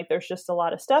 40s, and there's just a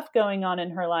lot of stuff going on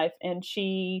in her life. And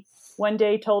she one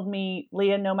day told me,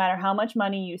 Leah, no matter how much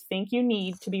money you think you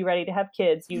need to be ready to have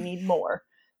kids, you need more.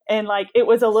 And it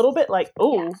was a little bit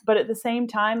but at the same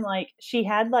time, she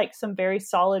had some very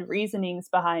solid reasonings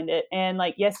behind it. And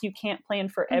yes, you can't plan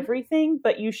for everything,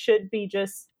 but you should be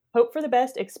just hope for the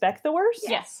best, expect the worst.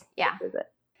 Yes. Yeah.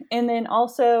 And then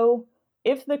also,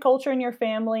 if the culture in your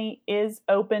family is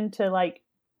open to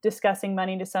discussing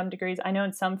money to some degrees, I know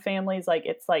in some families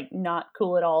it's not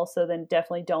cool at all. So then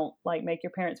definitely don't make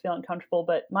your parents feel uncomfortable.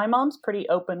 But my mom's pretty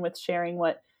open with sharing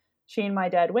what she and my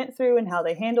dad went through and how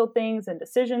they handled things and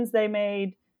decisions they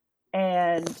made,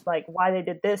 and why they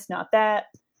did this, not that.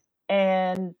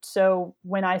 And so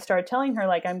when I started telling her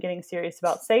I'm getting serious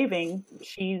about saving,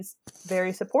 she's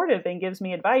very supportive and gives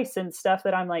me advice and stuff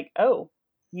that I'm oh,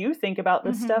 you think about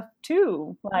this stuff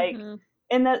too.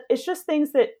 And that it's just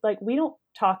things that we don't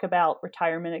talk about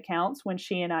retirement accounts when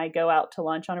she and I go out to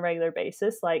lunch on a regular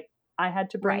basis. I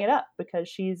had to bring it up because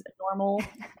she's a normal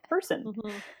person.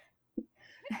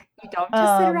 You don't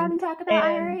just sit around and talk about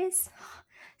IRAs.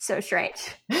 So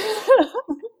strange.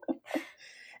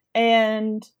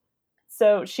 And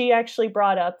so she actually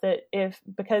brought up that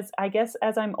because I guess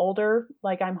as I'm older,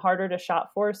 I'm harder to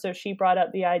shop for. So she brought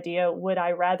up the idea, would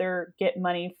I rather get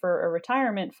money for a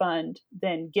retirement fund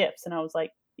than gifts? And I was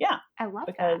yeah, I love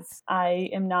because that. I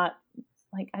am not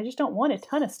I just don't want a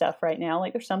ton of stuff right now.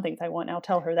 There's some things I want, and I'll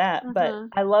tell her that. But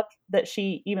I love that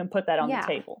she even put that on the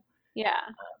table. Yeah.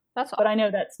 That's But I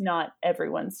know that's not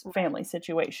everyone's family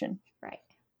situation. Right.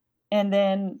 And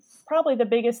then probably the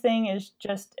biggest thing is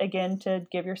just, again, to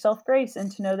give yourself grace and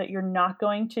to know that you're not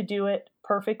going to do it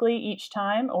perfectly each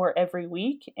time or every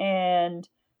week. And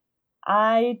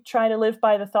I try to live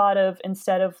by the thought of,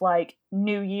 instead of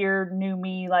new year, new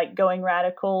me, going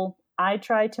radical, I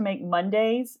try to make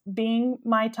Mondays being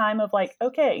my time of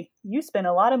okay, you spent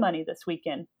a lot of money this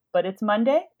weekend, but it's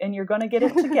Monday and you're going to get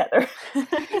it together.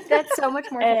 That's so much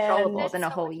more controllable than a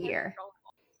whole year.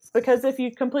 Because if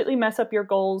you completely mess up your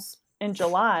goals in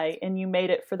July and you made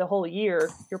it for the whole year,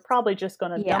 you're probably just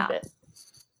going to dump it.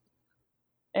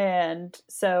 And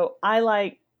so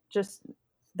I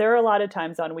there are a lot of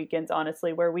times on weekends,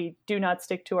 honestly, where we do not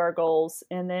stick to our goals.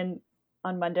 And then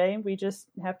on Monday, we just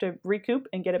have to recoup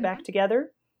and get it back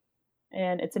together.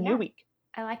 And it's a new week.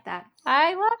 I like that.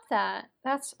 I love that.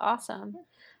 That's awesome.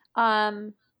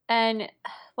 And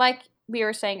like we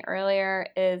were saying earlier,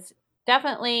 is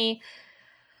definitely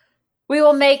we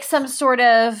will make some sort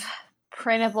of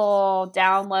printable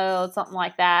download, something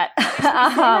like that. We say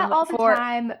that all the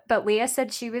time, but Leah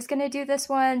said she was going to do this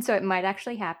one, so it might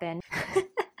actually happen.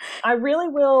 I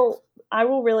will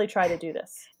really try to do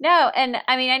this. No, and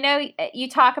I mean, I know you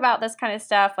talk about this kind of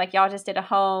stuff, y'all just did a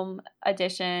home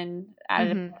edition,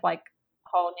 added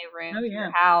whole new room to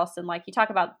your house, and you talk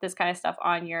about this kind of stuff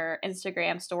on your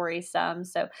Instagram stories some.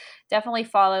 So definitely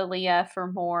follow Leah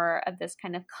for more of this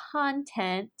kind of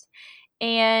content.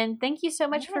 And thank you so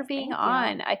much for being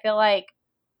on. I feel like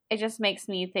it just makes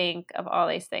me think of all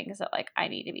these things that I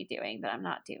need to be doing that I'm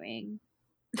not doing.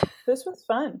 This was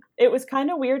fun. It was kind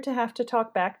of weird to have to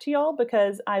talk back to y'all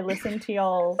because I listen to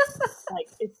y'all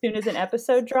as soon as an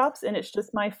episode drops, and it's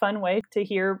just my fun way to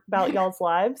hear about y'all's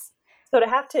lives. So to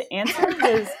have to answer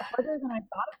was harder than I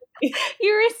thought it would be.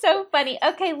 You were so funny.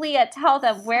 Okay, Leah, tell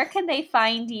them, where can they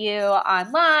find you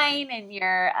online and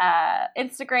your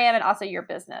Instagram and also your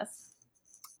business?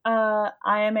 I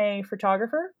am a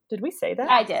photographer. Did we say that?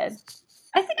 I did.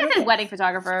 I think I said wedding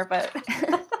photographer, but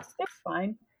it's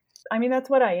fine. I mean, that's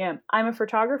what I am. I'm a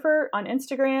photographer on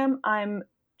Instagram. I'm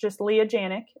just Leah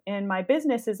Janik, and my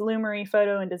business is Lumery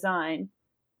Photo and Design.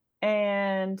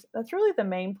 And that's really the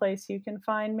main place you can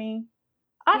find me.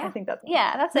 Awesome. I think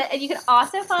that's it. And you can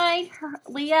also find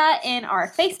Leah in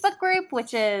our Facebook group,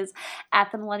 which is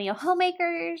at the Millennial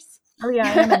Homemakers. Oh yeah,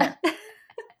 I am in it.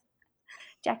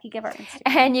 Jackie, give our Instagram.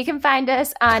 And you can find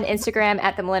us on Instagram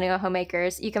at the Millennial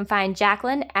Homemakers. You can find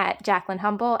Jacqueline at Jacqueline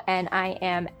Humble, and I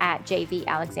am at JV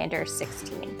Alexander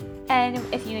 16. And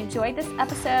if you enjoyed this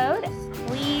episode,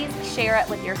 please share it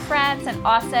with your friends, and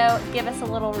also give us a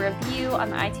little review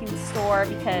on the iTunes store,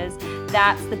 because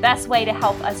that's the best way to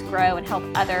help us grow and help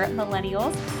other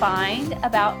millennials find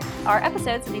about our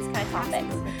episodes and these kind of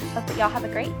topics. Hope that y'all have a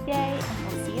great day,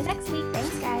 and we'll see you next week.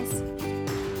 Thanks, guys.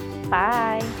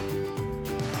 Bye.